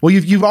 though. Well,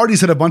 you've already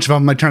said a bunch of them.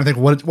 I'm like trying to think,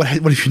 what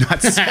have you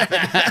not said?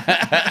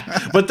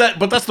 But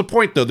that's the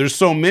point, though. There's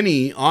so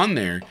many on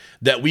there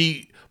that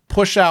we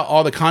push out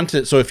all the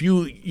content. So if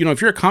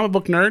you're a comic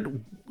book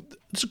nerd,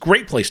 it's a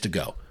great place to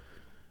go.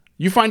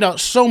 You find out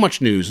so much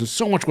news and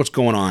so much what's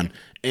going on,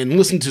 and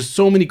listen to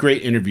so many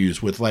great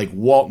interviews with like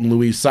Walt and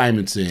Louise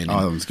Simonson.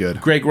 Oh, that was good.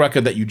 Greg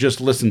Rucka that you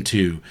just listened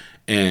to,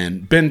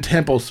 and Ben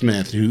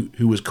Templesmith,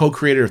 who was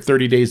co-creator of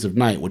 30 Days of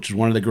Night, which is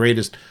one of the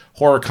greatest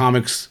horror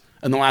comics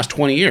in the last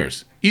 20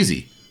 years.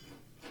 Easy,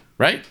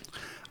 right?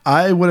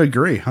 I would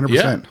agree, 100%.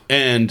 Yeah.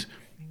 And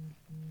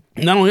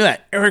not only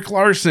that, Eric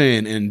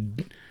Larson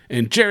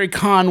and Jerry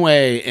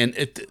Conway, and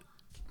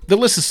the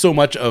list is so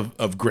much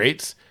of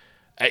greats.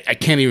 I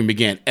can't even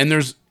begin. And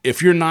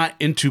if you're not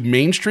into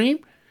mainstream,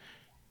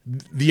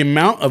 the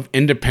amount of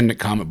independent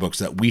comic books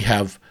that we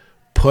have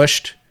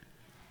pushed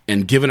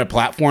and given a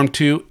platform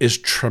to is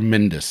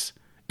tremendous.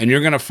 And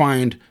you're going to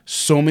find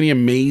so many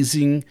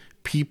amazing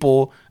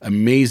people,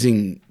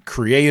 amazing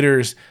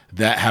creators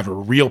that have a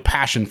real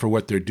passion for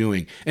what they're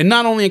doing. And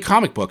not only in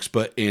comic books,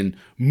 but in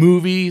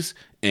movies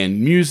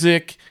and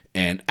music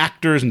and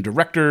actors and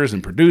directors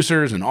and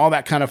producers and all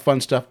that kind of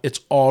fun stuff. It's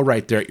all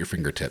right there at your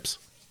fingertips.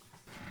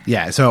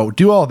 Yeah, so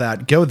do all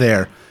that. Go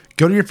there.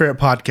 Go to your favorite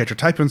podcatcher,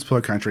 type in Spoiler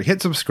Country, hit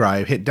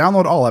subscribe, hit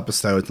download all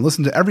episodes, and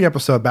listen to every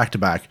episode back to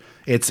back.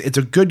 It's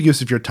a good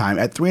use of your time.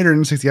 At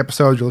 360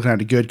 episodes, you're looking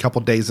at a good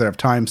couple days of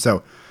time,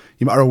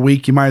 or a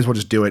week, you might as well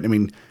just do it. I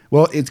mean,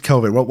 well, it's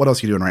COVID. What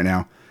else are you doing right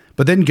now?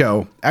 But then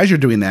as you're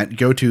doing that,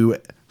 go to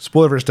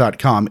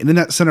spoilerverse.com, and in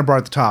that center bar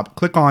at the top,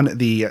 click on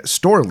the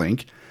store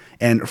link,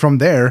 and from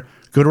there,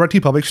 go to our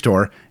TeePublic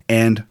store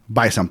and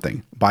buy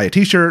something. Buy a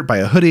t-shirt, buy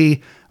a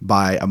hoodie,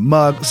 buy a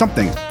mug,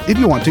 something. If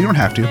you want to, you don't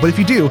have to, but if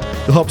you do,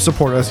 you'll help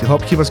support us, you'll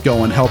help keep us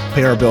going, help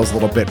pay our bills a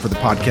little bit for the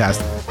podcast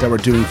that we're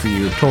doing for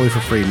you, totally for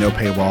free, no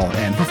paywall,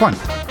 and for fun.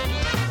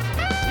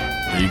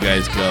 There you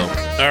guys go.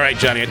 All right,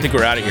 Johnny, I think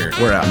we're out of here.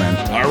 We're out,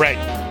 man. All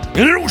right.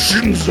 In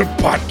oceans of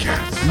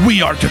podcasts,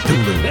 We are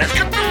Cthulhu. as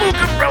Cthulhu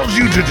compels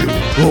you to do.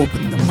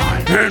 Open the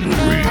mind. And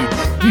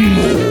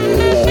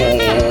read more.